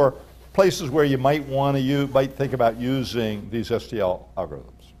for places where you might want to might think about using these STL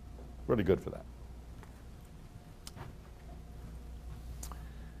algorithms. Really good for that.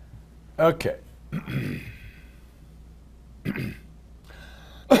 Okay.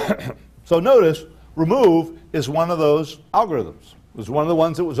 So notice, remove is one of those algorithms. It was one of the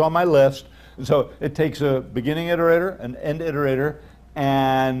ones that was on my list. And so it takes a beginning iterator, an end iterator,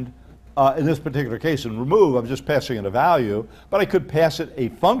 and in this particular case, in remove, I'm just passing it a value, but I could pass it a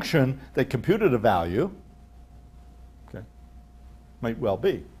function that computed a value. Okay. Might well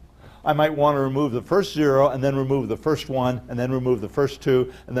be. I might want to remove the first 0 and then remove the first 1 and then remove the first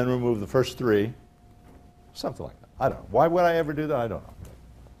 2 and then remove the first 3. Something like that. I don't know. Why would I ever do that? I don't know.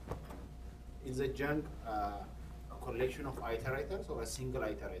 Is a junk a collection of iterators or a single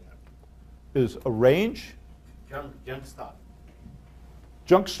iterator? Is a range? Junk start.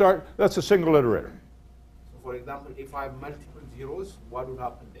 Junk start, that's a single iterator. So for example, if I have multiple zeros, what would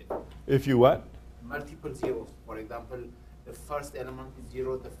happen then? If you what? Multiple zeros. For example, the first element is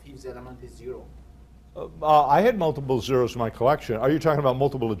 0, the fifth element is 0. I had multiple zeros in my collection. Are you talking about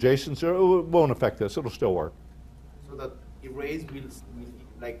multiple adjacent zeros? It won't affect this. It'll still work. So that erase means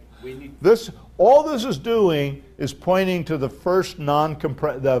like we need. All this is doing is pointing to the first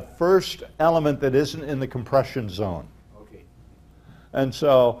the first element that isn't in the compression zone. Okay. And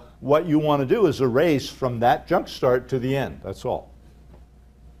so what you want to do is erase from that junk start to the end. That's all.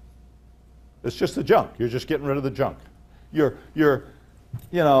 It's just the junk. You're just getting rid of the junk.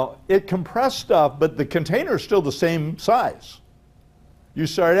 It compressed stuff, but the container is still the same size. You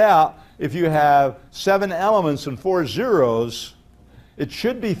start out, if you have 7 elements and 4 zeros, it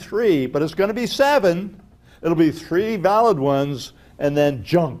should be 3, but it's going to be 7. It'll be 3 valid ones and then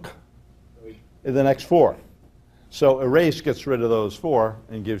junk in the next 4. So erase gets rid of those 4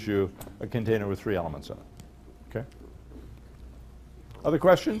 and gives you a container with 3 elements in it. Okay? Other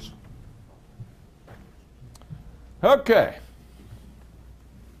questions? Okay.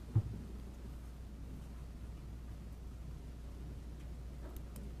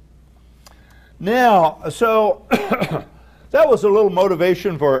 Now, so that was a little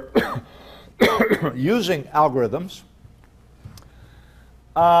motivation for using algorithms.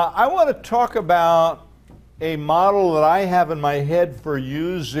 I want to talk about a model that I have in my head for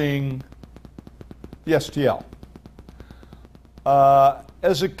using the STL.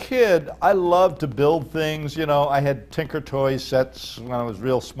 As a kid, I loved to build things. You know, I had Tinker Toy sets when I was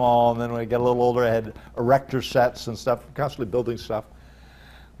real small, and then when I got a little older, I had Erector sets and stuff, constantly building stuff.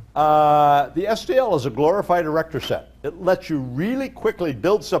 The STL is a glorified Erector set. It lets you really quickly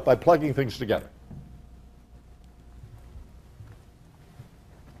build stuff by plugging things together.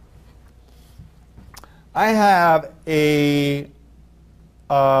 I have a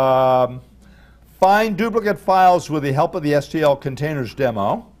find duplicate files with the help of the STL containers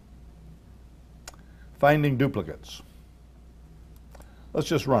demo. Finding duplicates. Let's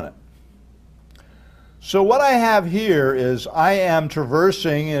just run it. So what I have here is I am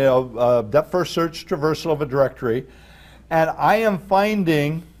traversing, depth first search traversal of a directory, and I am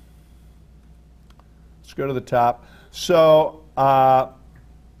finding, let's go to the top. So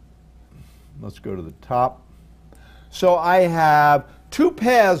let's go to the top. So I have 2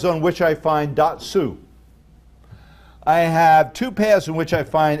 paths on which I find .su. I have 2 paths in which I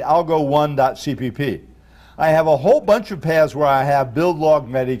find algo1.cpp. I have a whole bunch of paths where I have build log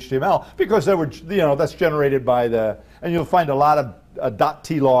met HTML because they were, that's generated by and you'll find a lot of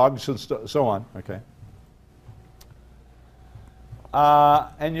 .tlogs and so on, okay?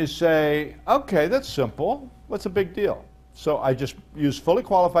 And you say, okay, that's simple. What's the big deal? So I just use fully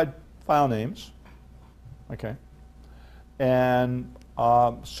qualified file names, okay, and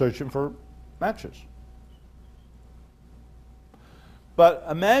searching for matches. But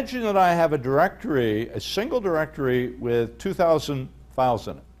imagine that I have a directory, a single directory with 2,000 files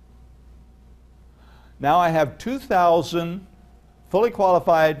in it. Now I have 2,000 fully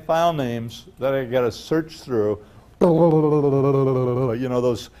qualified file names that I got to search through. You know,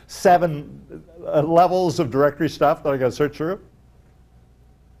 those 7 levels of directory stuff that I got to search through.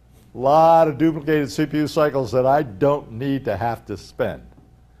 A lot of duplicated CPU cycles that I don't need to have to spend.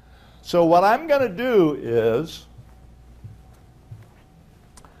 So what I'm going to do is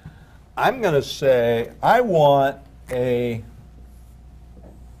I'm going to say I want a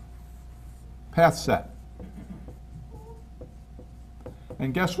path set.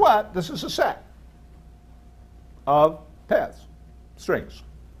 And guess what? This is a set of paths, strings.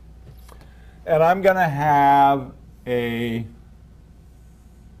 And I'm going to have a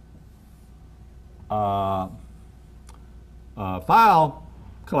file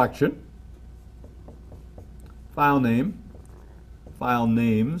collection, file name, file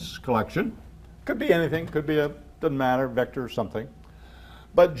names collection. Could be anything, could be a, doesn't matter, vector or something.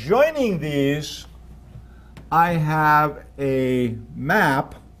 But joining these, I have a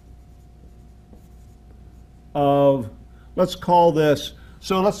map of, let's call this,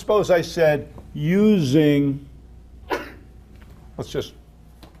 so let's suppose I said using, let's just,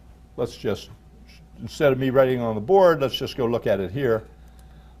 instead of me writing on the board, let's just go look at it here.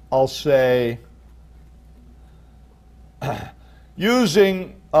 I'll say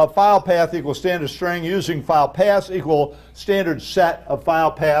using a file path equals standard string, using file paths equal standard set of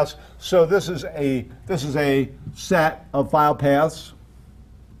file paths. So this is a set of file paths.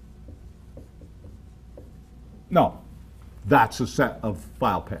 No, that's a set of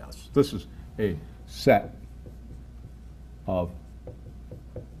file paths. This is a set of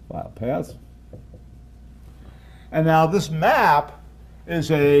file paths. And now this map is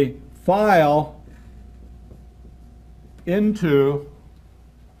a file into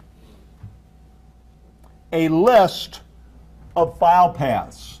a list of file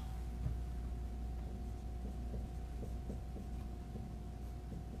paths.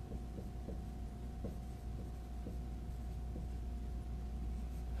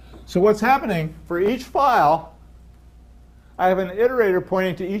 So what's happening for each file, I have an iterator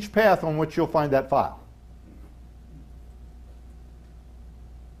pointing to each path on which you'll find that file.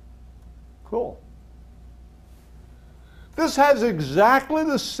 Cool. This has exactly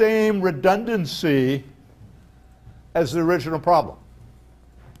the same redundancy as the original problem.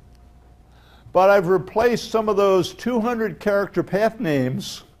 But I've replaced some of those 200 character path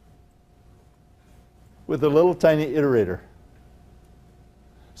names with a little tiny iterator.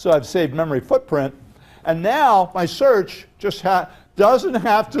 So I've saved memory footprint. And now my search just doesn't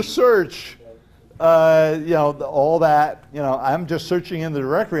have to search all that. I'm just searching in the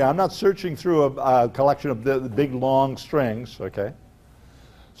directory. I'm not searching through a collection of the big long strings, okay?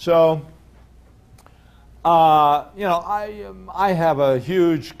 So, I have a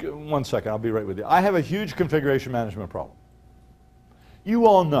huge, one second, I'll be right with you. I have a huge configuration management problem. You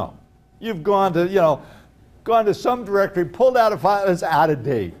all know. You've gone to some directory, pulled out a file that's out of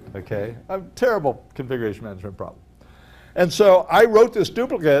date, okay? A terrible configuration management problem. And so I wrote this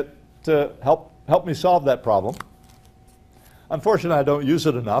duplicate to help me solve that problem. Unfortunately, I don't use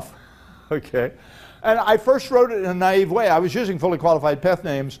it enough, okay? And I first wrote it in a naive way. I was using fully qualified path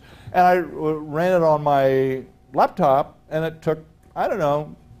names, and I ran it on my laptop, and it took, I don't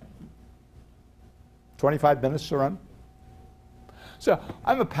know, 25 minutes to run. So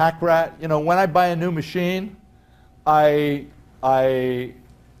I'm a pack rat. When I buy a new machine, I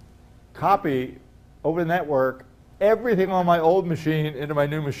copy over the network everything on my old machine into my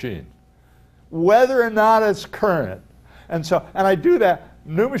new machine, whether or not it's current. And I do that.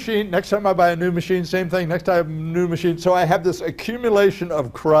 New machine, next time I buy a new machine, same thing, next time new machine. So I have this accumulation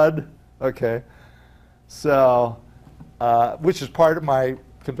of CRUD, okay? So, which is part of my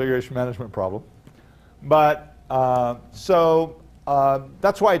configuration management problem. But,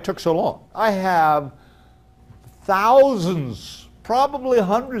 that's why it took so long. I have thousands, probably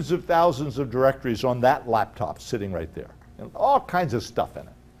hundreds of thousands of directories on that laptop sitting right there. And all kinds of stuff in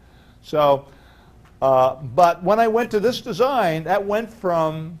it. So, but when I went to this design, that went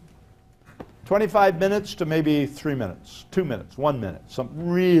from 25 minutes to maybe 3 minutes, 2 minutes, 1 minute, something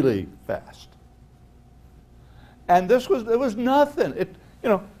really fast. And it was nothing.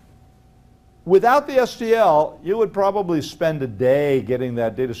 Without the STL, you would probably spend a day getting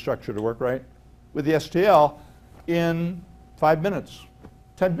that data structure to work right. With the STL, in 5 minutes,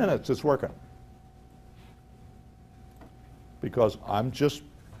 10 minutes, it's working. Because I'm just,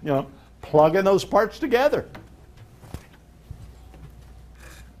 plugging those parts together.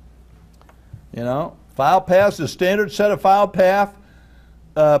 File paths is standard set of file path.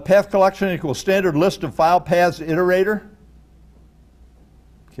 Path collection equals standard list of file paths iterator.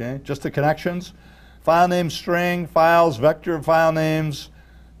 Okay, just the connections. File name string, files, vector of file names,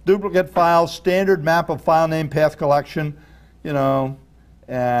 duplicate files, standard map of file name path collection,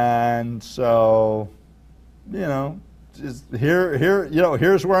 and so, here's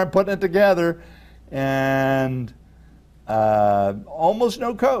where I'm putting it together, and almost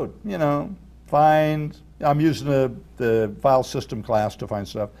no code, find, I'm using the file system class to find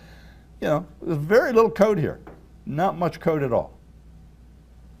stuff. There's very little code here, not much code at all.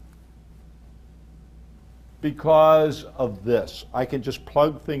 Because of this, I can just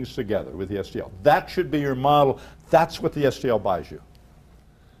plug things together with the STL. That should be your model. That's what the STL buys you.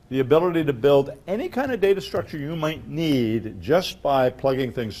 The ability to build any kind of data structure you might need just by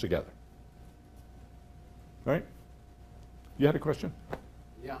plugging things together. Right? You had a question?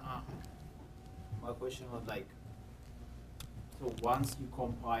 Yeah. My question was so once you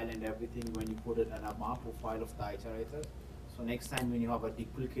compile and everything, when you put it in a map or file of the iterator, so next time when you have a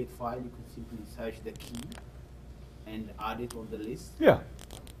duplicate file, you can simply search the key and add it on the list. Yeah,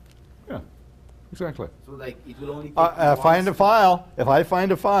 exactly. So it will only take find a file. If I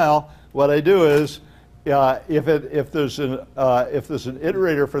find a file, what I do is, if there's an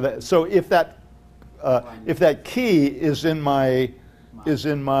iterator for that. So if that key is in my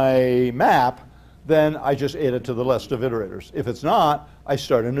map, then I just add it to the list of iterators. If it's not, I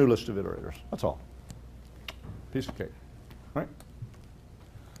start a new list of iterators. That's all. Piece of cake. Right?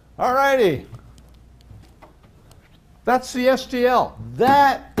 All righty. That's the STL.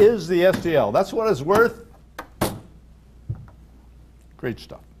 That is the STL. That's what it's worth. Great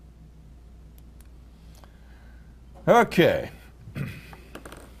stuff. Okay.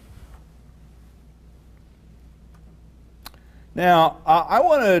 Now, I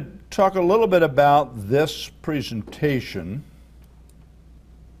want to talk a little bit about this presentation.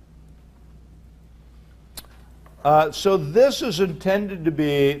 So this is intended to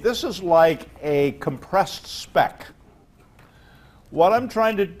be, this is like a compressed spec. What I'm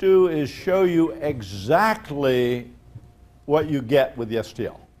trying to do is show you exactly what you get with the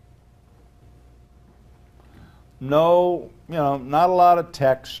STL. No, not a lot of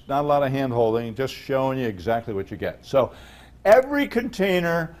text, not a lot of hand-holding, just showing you exactly what you get. So every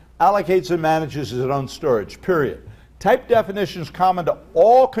container allocates and manages its own storage, period. Type definition is common to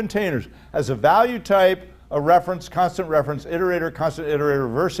all containers as a value type, a reference, constant reference, iterator, constant iterator,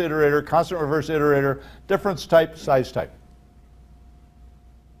 reverse iterator, constant reverse iterator, difference type, size type.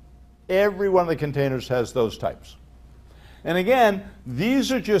 Every one of the containers has those types. And again, these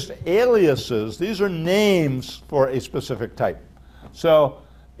are just aliases. These are names for a specific type. So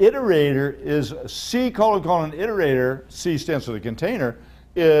iterator is C : iterator, C stands for the container,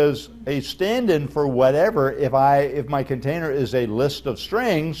 is a stand-in for whatever. If my container is a list of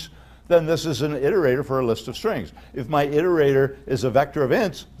strings, then this is an iterator for a list of strings. If my iterator is a vector of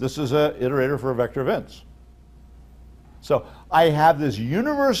ints, this is an iterator for a vector of ints. So I have this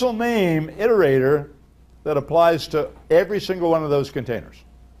universal name iterator that applies to every single one of those containers.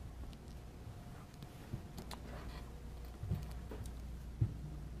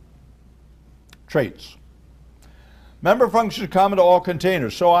 Traits. Member function is common to all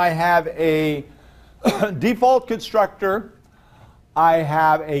containers. So I have a default constructor, I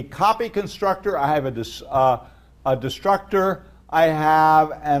have a copy constructor, I have a destructor, I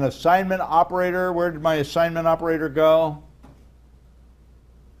have an assignment operator. Where did my assignment operator go?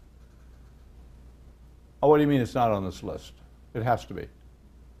 Oh, what do you mean it's not on this list? It has to be.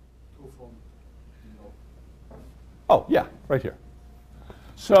 Oh, yeah, right here.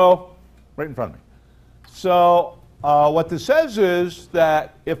 So, right in front of me. So, what this says is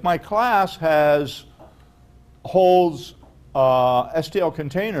that if my class holds STL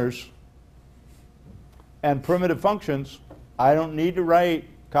containers and primitive functions, I don't need to write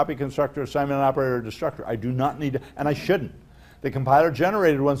copy constructor, assignment operator, or destructor. I do not need to, and I shouldn't. The compiler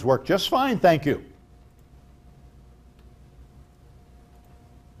generated ones work just fine, thank you.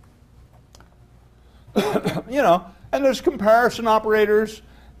 And there's comparison operators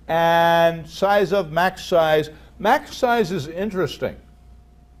and size of max size. Max size is interesting.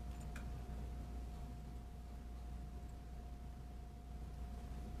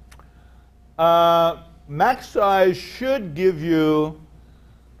 Max size should give you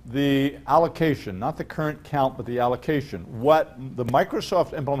the allocation, not the current count, but the allocation. What the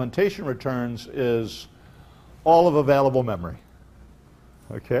Microsoft implementation returns is all of available memory.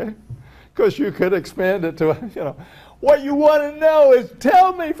 Okay? Because you could expand it to, what you want to know is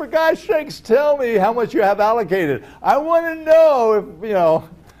tell me, for God's sakes, tell me how much you have allocated. I want to know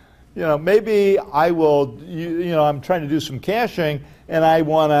if, maybe I will, I'm trying to do some caching and I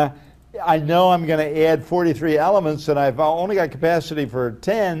know I'm going to add 43 elements and I've only got capacity for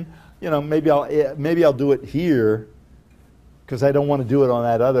 10, maybe I'll do it here because I don't want to do it on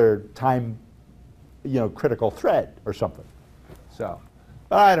that other time, critical thread or something. So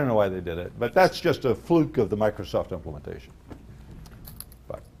I don't know why they did it, but that's just a fluke of the Microsoft implementation.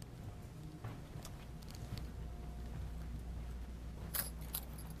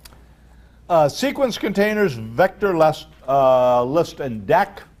 Sequence containers, vector list, and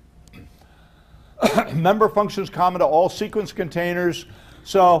deck. Member functions common to all sequence containers.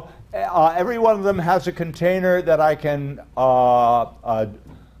 So every one of them has a container that I can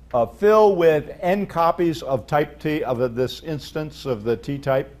fill with n copies of type T, of this instance of the T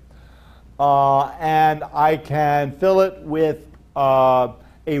type. And I can fill it with a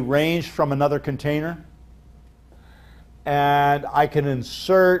range from another container. And I can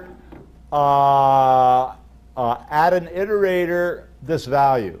insert, add an iterator, this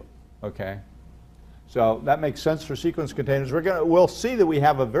value. Okay? So that makes sense for sequence containers. We'll see that we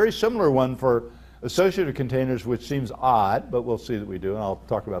have a very similar one for associative containers, which seems odd, but we'll see that we do, and I'll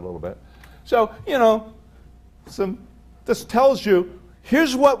talk about it a little bit. So, this tells you,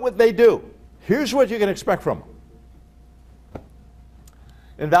 here's what they do. Here's what you can expect from them.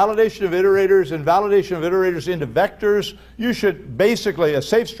 Invalidation of iterators into vectors. You should basically, a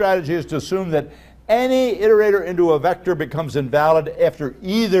safe strategy is to assume that any iterator into a vector becomes invalid after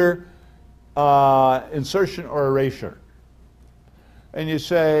either insertion or erasure. And you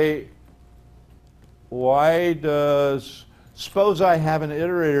say, suppose I have an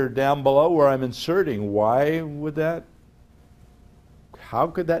iterator down below where I'm inserting, how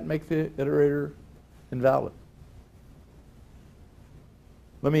could that make the iterator invalid?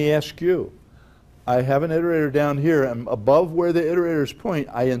 Let me ask you, I have an iterator down here, and above where the iterators point,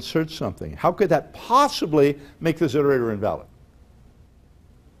 I insert something. How could that possibly make this iterator invalid?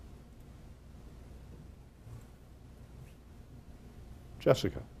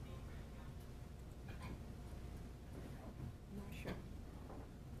 Jessica.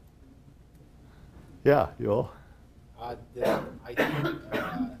 Yeah, Yoel. I think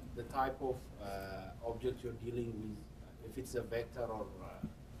the type of object you're dealing with, if it's a vector or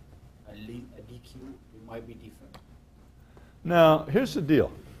a DQ, it might be different. Now, here's the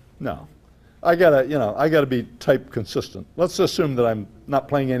deal. No, I gotta be type consistent. Let's assume that I'm not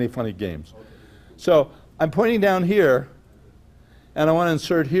playing any funny games. Okay. So I'm pointing down here, and I want to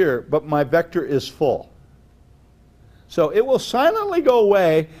insert here, but my vector is full. So it will silently go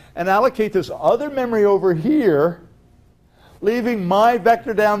away and allocate this other memory over here, leaving my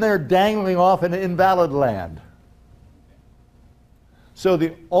vector down there dangling off in invalid land. So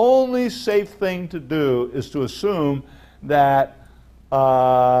the only safe thing to do is to assume that any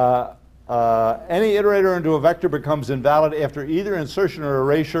iterator into a vector becomes invalid after either insertion or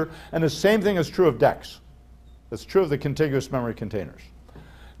erasure, and the same thing is true of decks. That's true of the contiguous memory containers.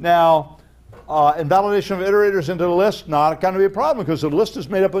 Now, invalidation of iterators into the list, not going to be a problem because the list is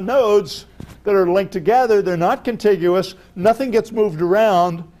made up of nodes that are linked together. They're not contiguous. Nothing gets moved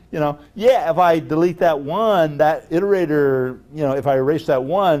around. Yeah, if I delete that one, that iterator, if I erase that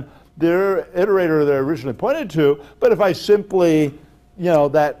one, the iterator that I originally pointed to, but if I simply,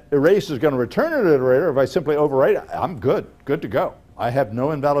 that erase is going to return an iterator. If I simply overwrite it, I'm good to go. I have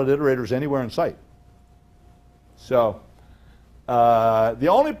no invalid iterators anywhere in sight. So the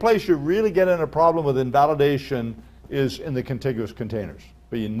only place you really get in a problem with invalidation is in the contiguous containers.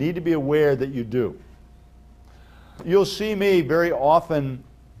 But you need to be aware that you do. You'll see me very often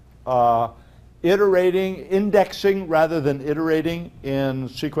indexing rather than iterating in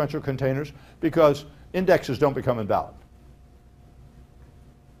sequential containers because indexes don't become invalid.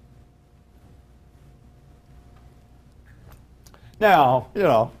 Now,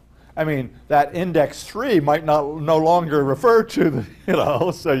 that index 3 might no longer refer to the,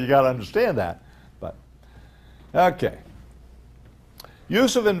 so you got to understand that. But, okay.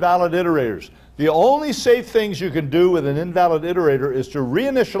 Use of invalid iterators. The only safe things you can do with an invalid iterator is to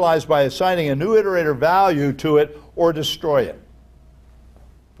reinitialize by assigning a new iterator value to it or destroy it.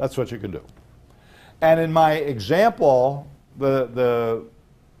 That's what you can do. And in my example, the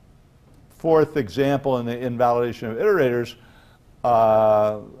fourth example in the invalidation of iterators,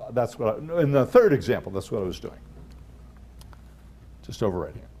 in the third example, that's what I was doing. Just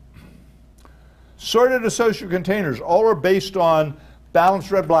overwriting it. Sorted associative containers, all are based on balanced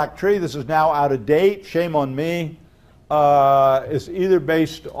red-black tree. This is now out of date. Shame on me. It's either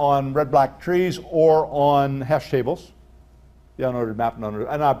based on red-black trees or on hash tables. The unordered map and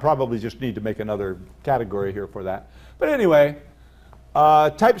unordered. And I probably just need to make another category here for that. But anyway,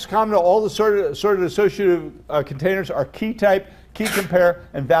 types common to all the sorted associative containers are key type, key compare,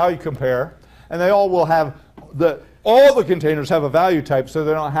 and value compare. And they all will have all the containers have a value type, so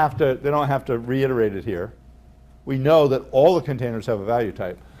they don't have to reiterate it here. We know that all the containers have a value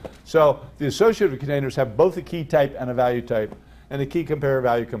type. So the associative containers have both a key type and a value type, and the key compare,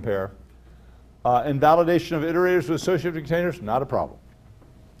 value compare. Invalidation of iterators with associative containers, not a problem.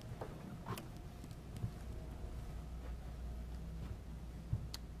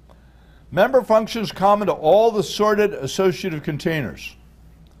 Member functions common to all the sorted associative containers.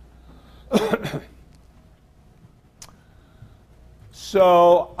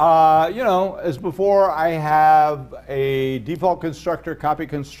 So, you know, as before, I have a default constructor, copy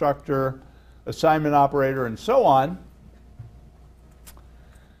constructor, assignment operator, and so on.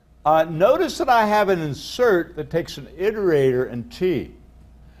 Notice that I have an insert that takes an iterator and T.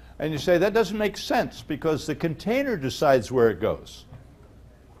 And you say, that doesn't make sense because the container decides where it goes.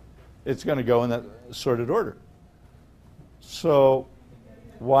 It's going to go in that sorted order. So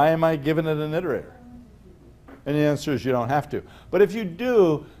why am I giving it an iterator? And the answer is you don't have to. But if you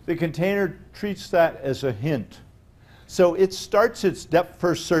do, the container treats that as a hint. So it starts its depth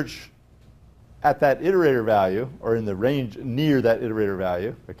first search at that iterator value, or in the range near that iterator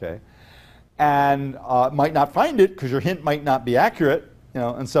value, okay, and might not find it because your hint might not be accurate, you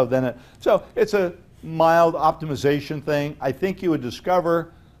know, and so then it's a mild optimization thing. I think you would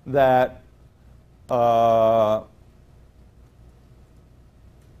discover that 50%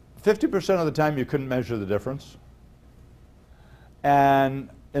 of the time you couldn't measure the difference. And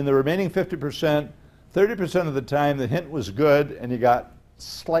in the remaining 50%, 30% of the time the hint was good and you got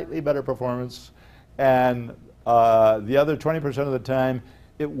slightly better performance. And the other 20% of the time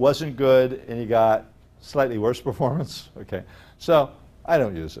it wasn't good and you got slightly worse performance. Okay, so I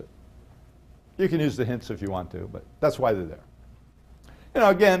don't use it. You can use the hints if you want to, but that's why they're there. You know,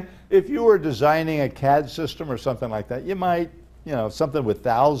 again, if you were designing a CAD system or something like that, you might, you know, something with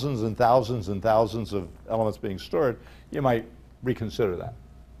thousands and thousands and thousands of elements being stored, you might reconsider that.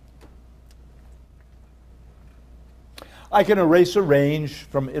 I can erase a range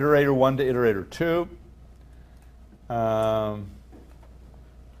from iterator 1 to iterator 2.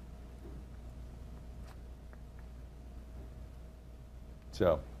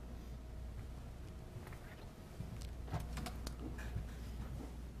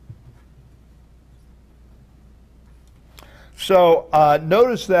 So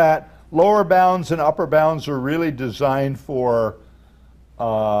notice that lower bounds and upper bounds are really designed for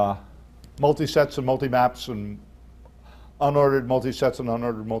multi-sets and multi-maps and unordered multi-sets and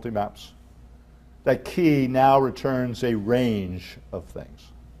unordered multi-maps. That key now returns a range of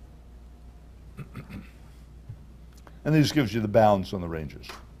things. And this gives you the bounds on the ranges.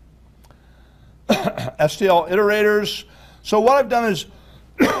 STL iterators. So what I've done is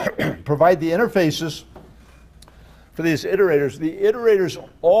provide the interfaces for these iterators. The iterators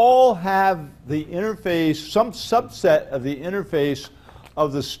all have the interface, some subset of the interface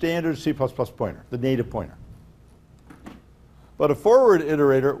of the standard C++ pointer, the native pointer. But a forward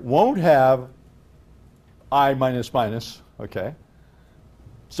iterator won't have I minus minus, okay?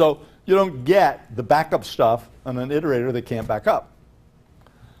 So you don't get the backup stuff on an iterator that can't back up.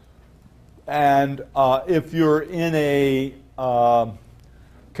 And if you're in a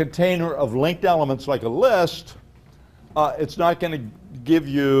container of linked elements like a list, it's not going to give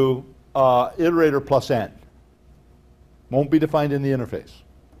you iterator plus n. Won't be defined in the interface.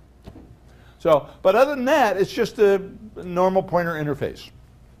 So, but other than that, it's just a normal pointer interface.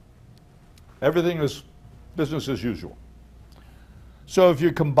 Everything is business as usual. So if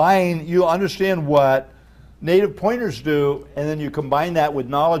you combine, you understand what native pointers do, and then you combine that with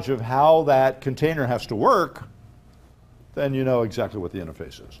knowledge of how that container has to work, then you know exactly what the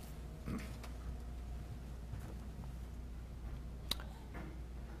interface is.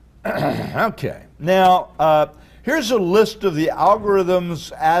 Okay, now here's a list of the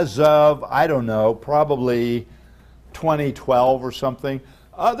algorithms as of, I don't know, probably 2012 or something.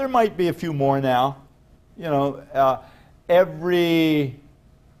 There might be a few more now. You know, every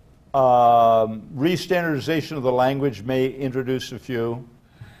restandardization of the language may introduce a few.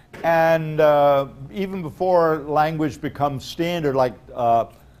 And even before language becomes standard, like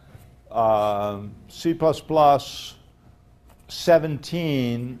C++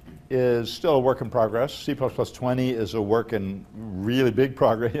 17 is still a work in progress. C++ 20 is a work in really big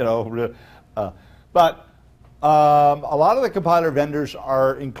progress. You know, But a lot of the compiler vendors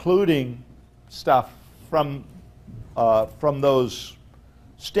are including stuff from those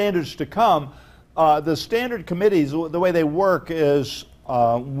standards to come. The standard committees, the way they work is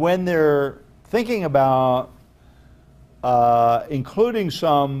when they're thinking about including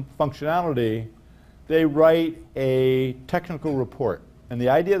some functionality, they write a technical report. And the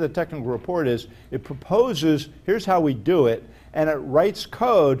idea of the technical report is it proposes, here's how we do it, and it writes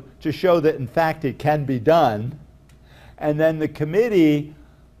code to show that in fact it can be done. And then the committee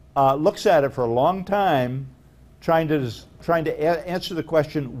looks at it for a long time, trying to answer the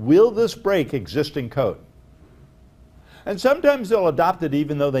question, will this break existing code? And sometimes they'll adopt it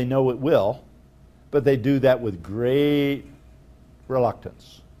even though they know it will, but they do that with great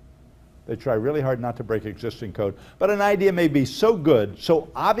reluctance. They try really hard not to break existing code. But an idea may be so good, so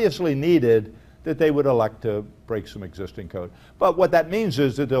obviously needed, that they would elect to break some existing code. But what that means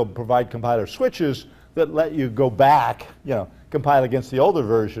is that they'll provide compiler switches that let you go back, compile against the older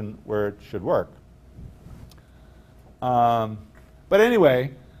version where it should work. But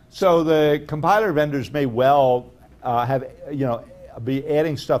anyway, so the compiler vendors may well be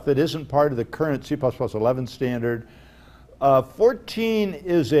adding stuff that isn't part of the current C++ 11 standard. 14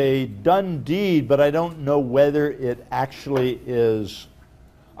 is a done deed, but I don't know whether it actually is.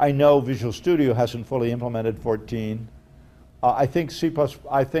 I know Visual Studio hasn't fully implemented 14. I think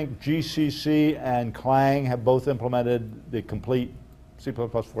GCC and Clang have both implemented the complete C++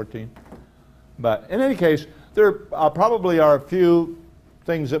 14. But in any case, there probably are a few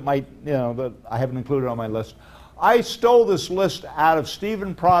things that might, that I haven't included on my list. I stole this list out of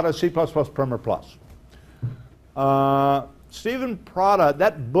Stephen Prada, C++ Primer Plus. Stephen Prada,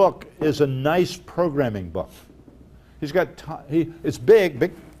 that book is a nice programming book. He's got, it's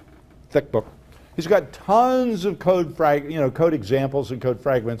big, thick book. He's got tons of code code examples and code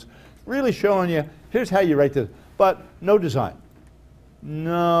fragments, really showing you, here's how you write this, but no design.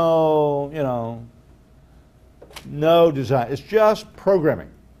 No, no design. It's just programming.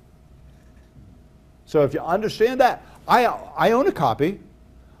 So if you understand that, I own a copy.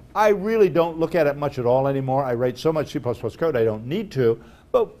 I really don't look at it much at all anymore. I write so much C++ code I don't need to.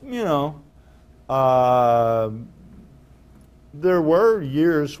 But, there were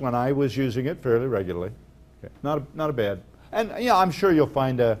years when I was using it fairly regularly. Okay. Not a bad. And I'm sure you'll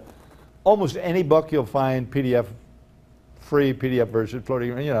find almost any book you'll find free PDF version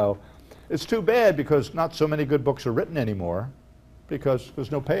floating. It's too bad because not so many good books are written anymore because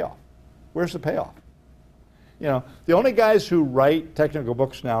there's no payoff. Where's the payoff? The only guys who write technical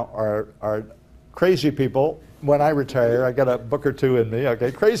books now are crazy people. When I retire, I got a book or two in me,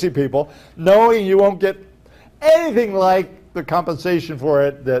 okay? Crazy people, knowing you won't get anything like the compensation for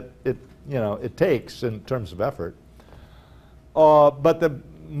it that it takes in terms of effort. But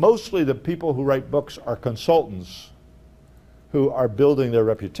mostly the people who write books are consultants who are building their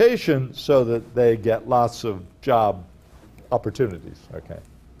reputation so that they get lots of job opportunities, okay?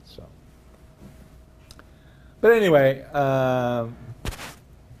 But anyway,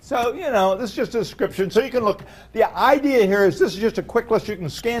 so, this is just a description. So you can look. The idea here is this is just a quick list you can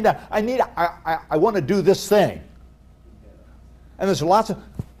scan down. I want to do this thing. And there's lots of,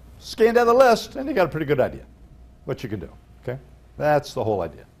 scan down the list, and you got a pretty good idea what you can do, okay? That's the whole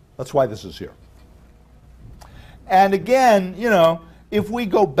idea. That's why this is here. And again, if we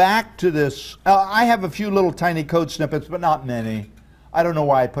go back to this, I have a few little tiny code snippets, but not many. I don't know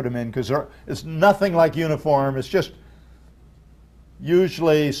why I put them in, because it's nothing like uniform. It's just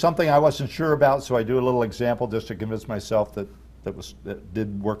usually something I wasn't sure about, so I do a little example just to convince myself that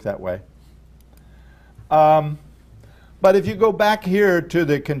did work that way. But if you go back here to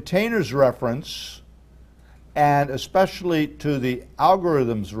the containers reference, and especially to the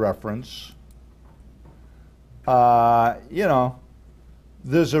algorithms reference,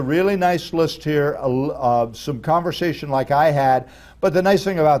 there's a really nice list here, some conversation like I had. But the nice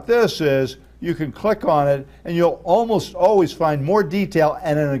thing about this is you can click on it and you'll almost always find more detail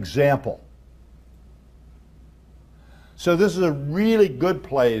and an example. So this is a really good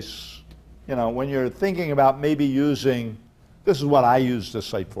place, when you're thinking about maybe using, this is what I use this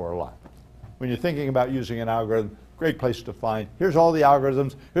site for a lot. When you're thinking about using an algorithm, great place to find. Here's all the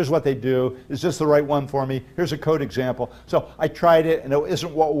algorithms. Here's what they do. Is this the right one for me? Here's a code example. So I tried it, and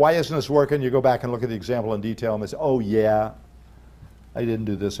why isn't this working? You go back and look at the example in detail, and they say, oh, yeah, I didn't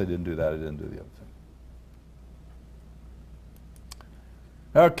do this, I didn't do that, I didn't do the other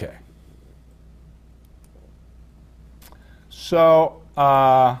thing. Okay. So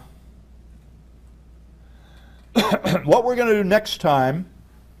what we're going to do next time,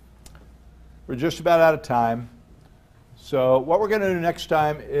 we're just about out of time. So what we're going to do next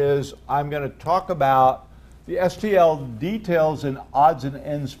time is I'm going to talk about the STL details and odds and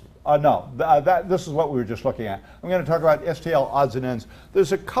ends. This is what we were just looking at. I'm going to talk about STL odds and ends.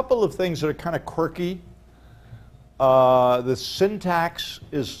 There's a couple of things that are kind of quirky. The syntax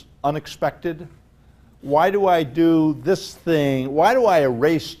is unexpected. Why do I do this thing? Why do I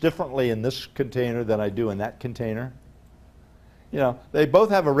erase differently in this container than I do in that container? You know, they both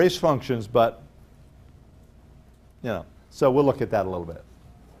have erase functions, but, you know, so we'll look at that a little bit.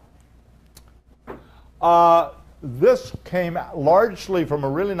 This came largely from a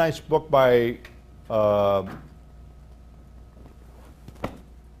really nice book by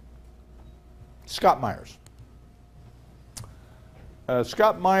Scott Myers.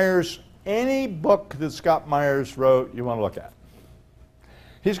 Scott Myers, any book that Scott Myers wrote, you want to look at.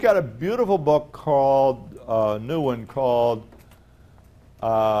 He's got a beautiful book called, new one called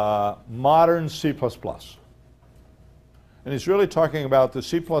Modern C++. And he's really talking about the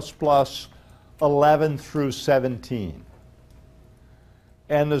C++ 11 through 17.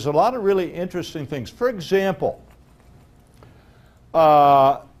 And there's a lot of really interesting things. For example,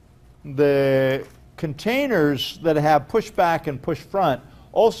 the containers that have push back and push front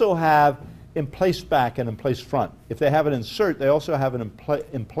also have in place back and in place front. If they have an insert, they also have an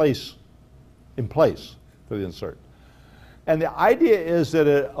in place for the insert. And the idea is that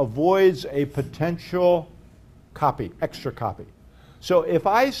it avoids a potential copy, extra copy. So if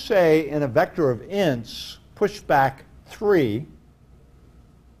I say in a vector of ints, push back 3,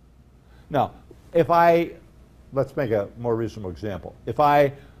 now if let's make a more reasonable example. If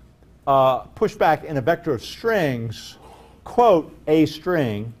I push back in a vector of strings, quote, a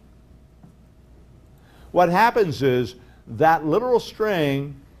string, what happens is that literal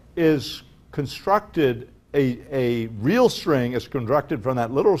string is constructed, a real string is constructed from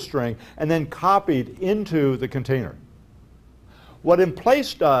that literal string and then copied into the container. What in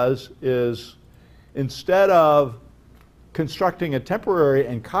place does is, instead of constructing a temporary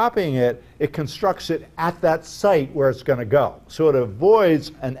and copying it, it constructs it at that site where it's going to go. So it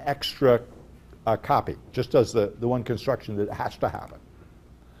avoids an extra copy, just does the one construction that has to happen.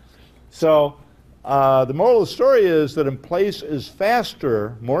 So the moral of the story is that in place is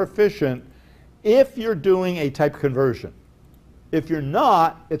faster, more efficient, if you're doing a type conversion. If you're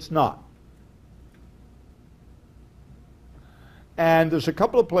not, it's not. And there's a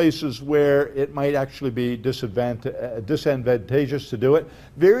couple of places where it might actually be disadvantageous to do it.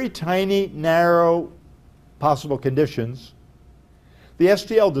 Very tiny, narrow possible conditions. The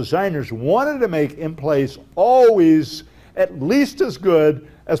STL designers wanted to make in place always at least as good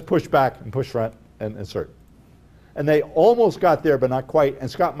as push back and push front and insert. And they almost got there, but not quite. And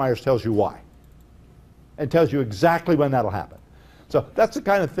Scott Myers tells you why. And tells you exactly when that'll happen. So that's the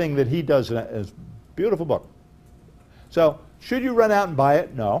kind of thing that he does in his beautiful book. So should you run out and buy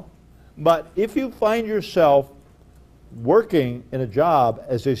it? No. But if you find yourself working in a job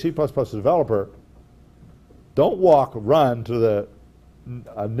as a C++ developer, don't walk, run to the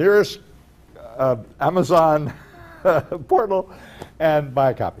nearest Amazon portal and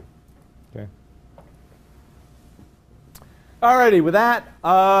buy a copy. Okay. Alrighty, with that,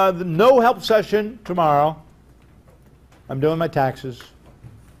 the no help session tomorrow. I'm doing my taxes.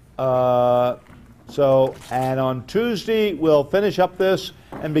 And on Tuesday, we'll finish up this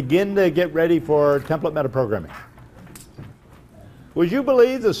and begin to get ready for template metaprogramming. Would you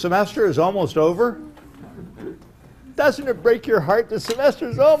believe the semester is almost over? Doesn't it break your heart? The semester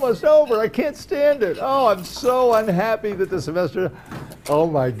is almost over. I can't stand it. Oh, I'm so unhappy that the semester, oh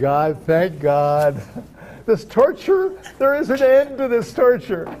my God, thank God. This torture, there is an end to this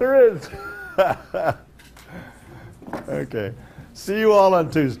torture. There is. Okay. See you all on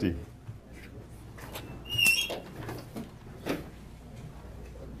Tuesday.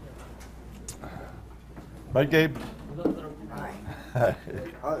 Right, Gabe? I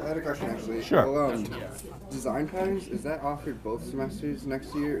had a question, actually. Sure. Well, design patterns, is that offered both semesters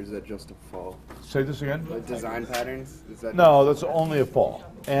next year, or is that just a fall? Say this again? Like design patterns? Is that No, that's only a fall.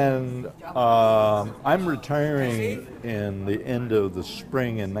 And I'm retiring in the end of the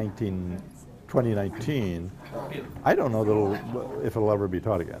spring in 2019. I don't know if it'll ever be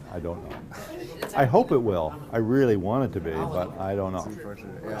taught again. I don't know. I hope it will. I really want it to be, but I don't know.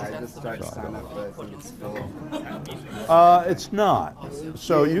 unfortunate? Yeah, I just tried to sign up, but I think it's full. It's not.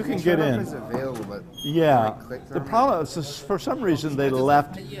 So you can get in. It's available, but Yeah. when I clicked The on it- problem is, for some reason, they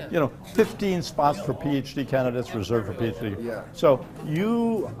left, 15 spots for PhD candidates reserved for PhD. Yeah. So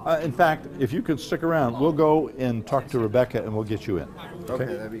you, in fact, if you could stick around, we'll go and talk to Rebecca and we'll get you in. Okay,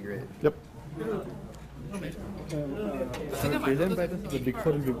 that'd be great. Yep. Design patterns, the big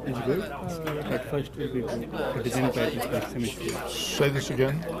four is good. At first will be good. For design patterns next semester. Say this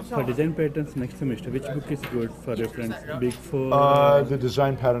again. For design patterns next semester, which book is good for reference? Big four. The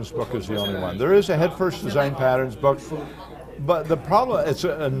design patterns book is the only one. There is a Head First Design Patterns book, but the problem, it's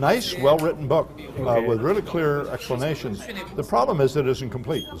a nice, well-written book with really clear explanations. The problem is that it isn't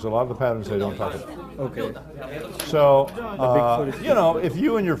complete. There's a lot of the patterns they don't talk about. Okay. So, you know, if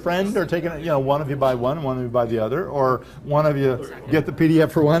you and your friend are taking it, you know, one of you buy one, one of you buy the other, or one of you get the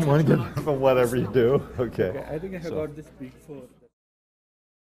PDF for one get for whatever you do. Okay. I think I have got this big four.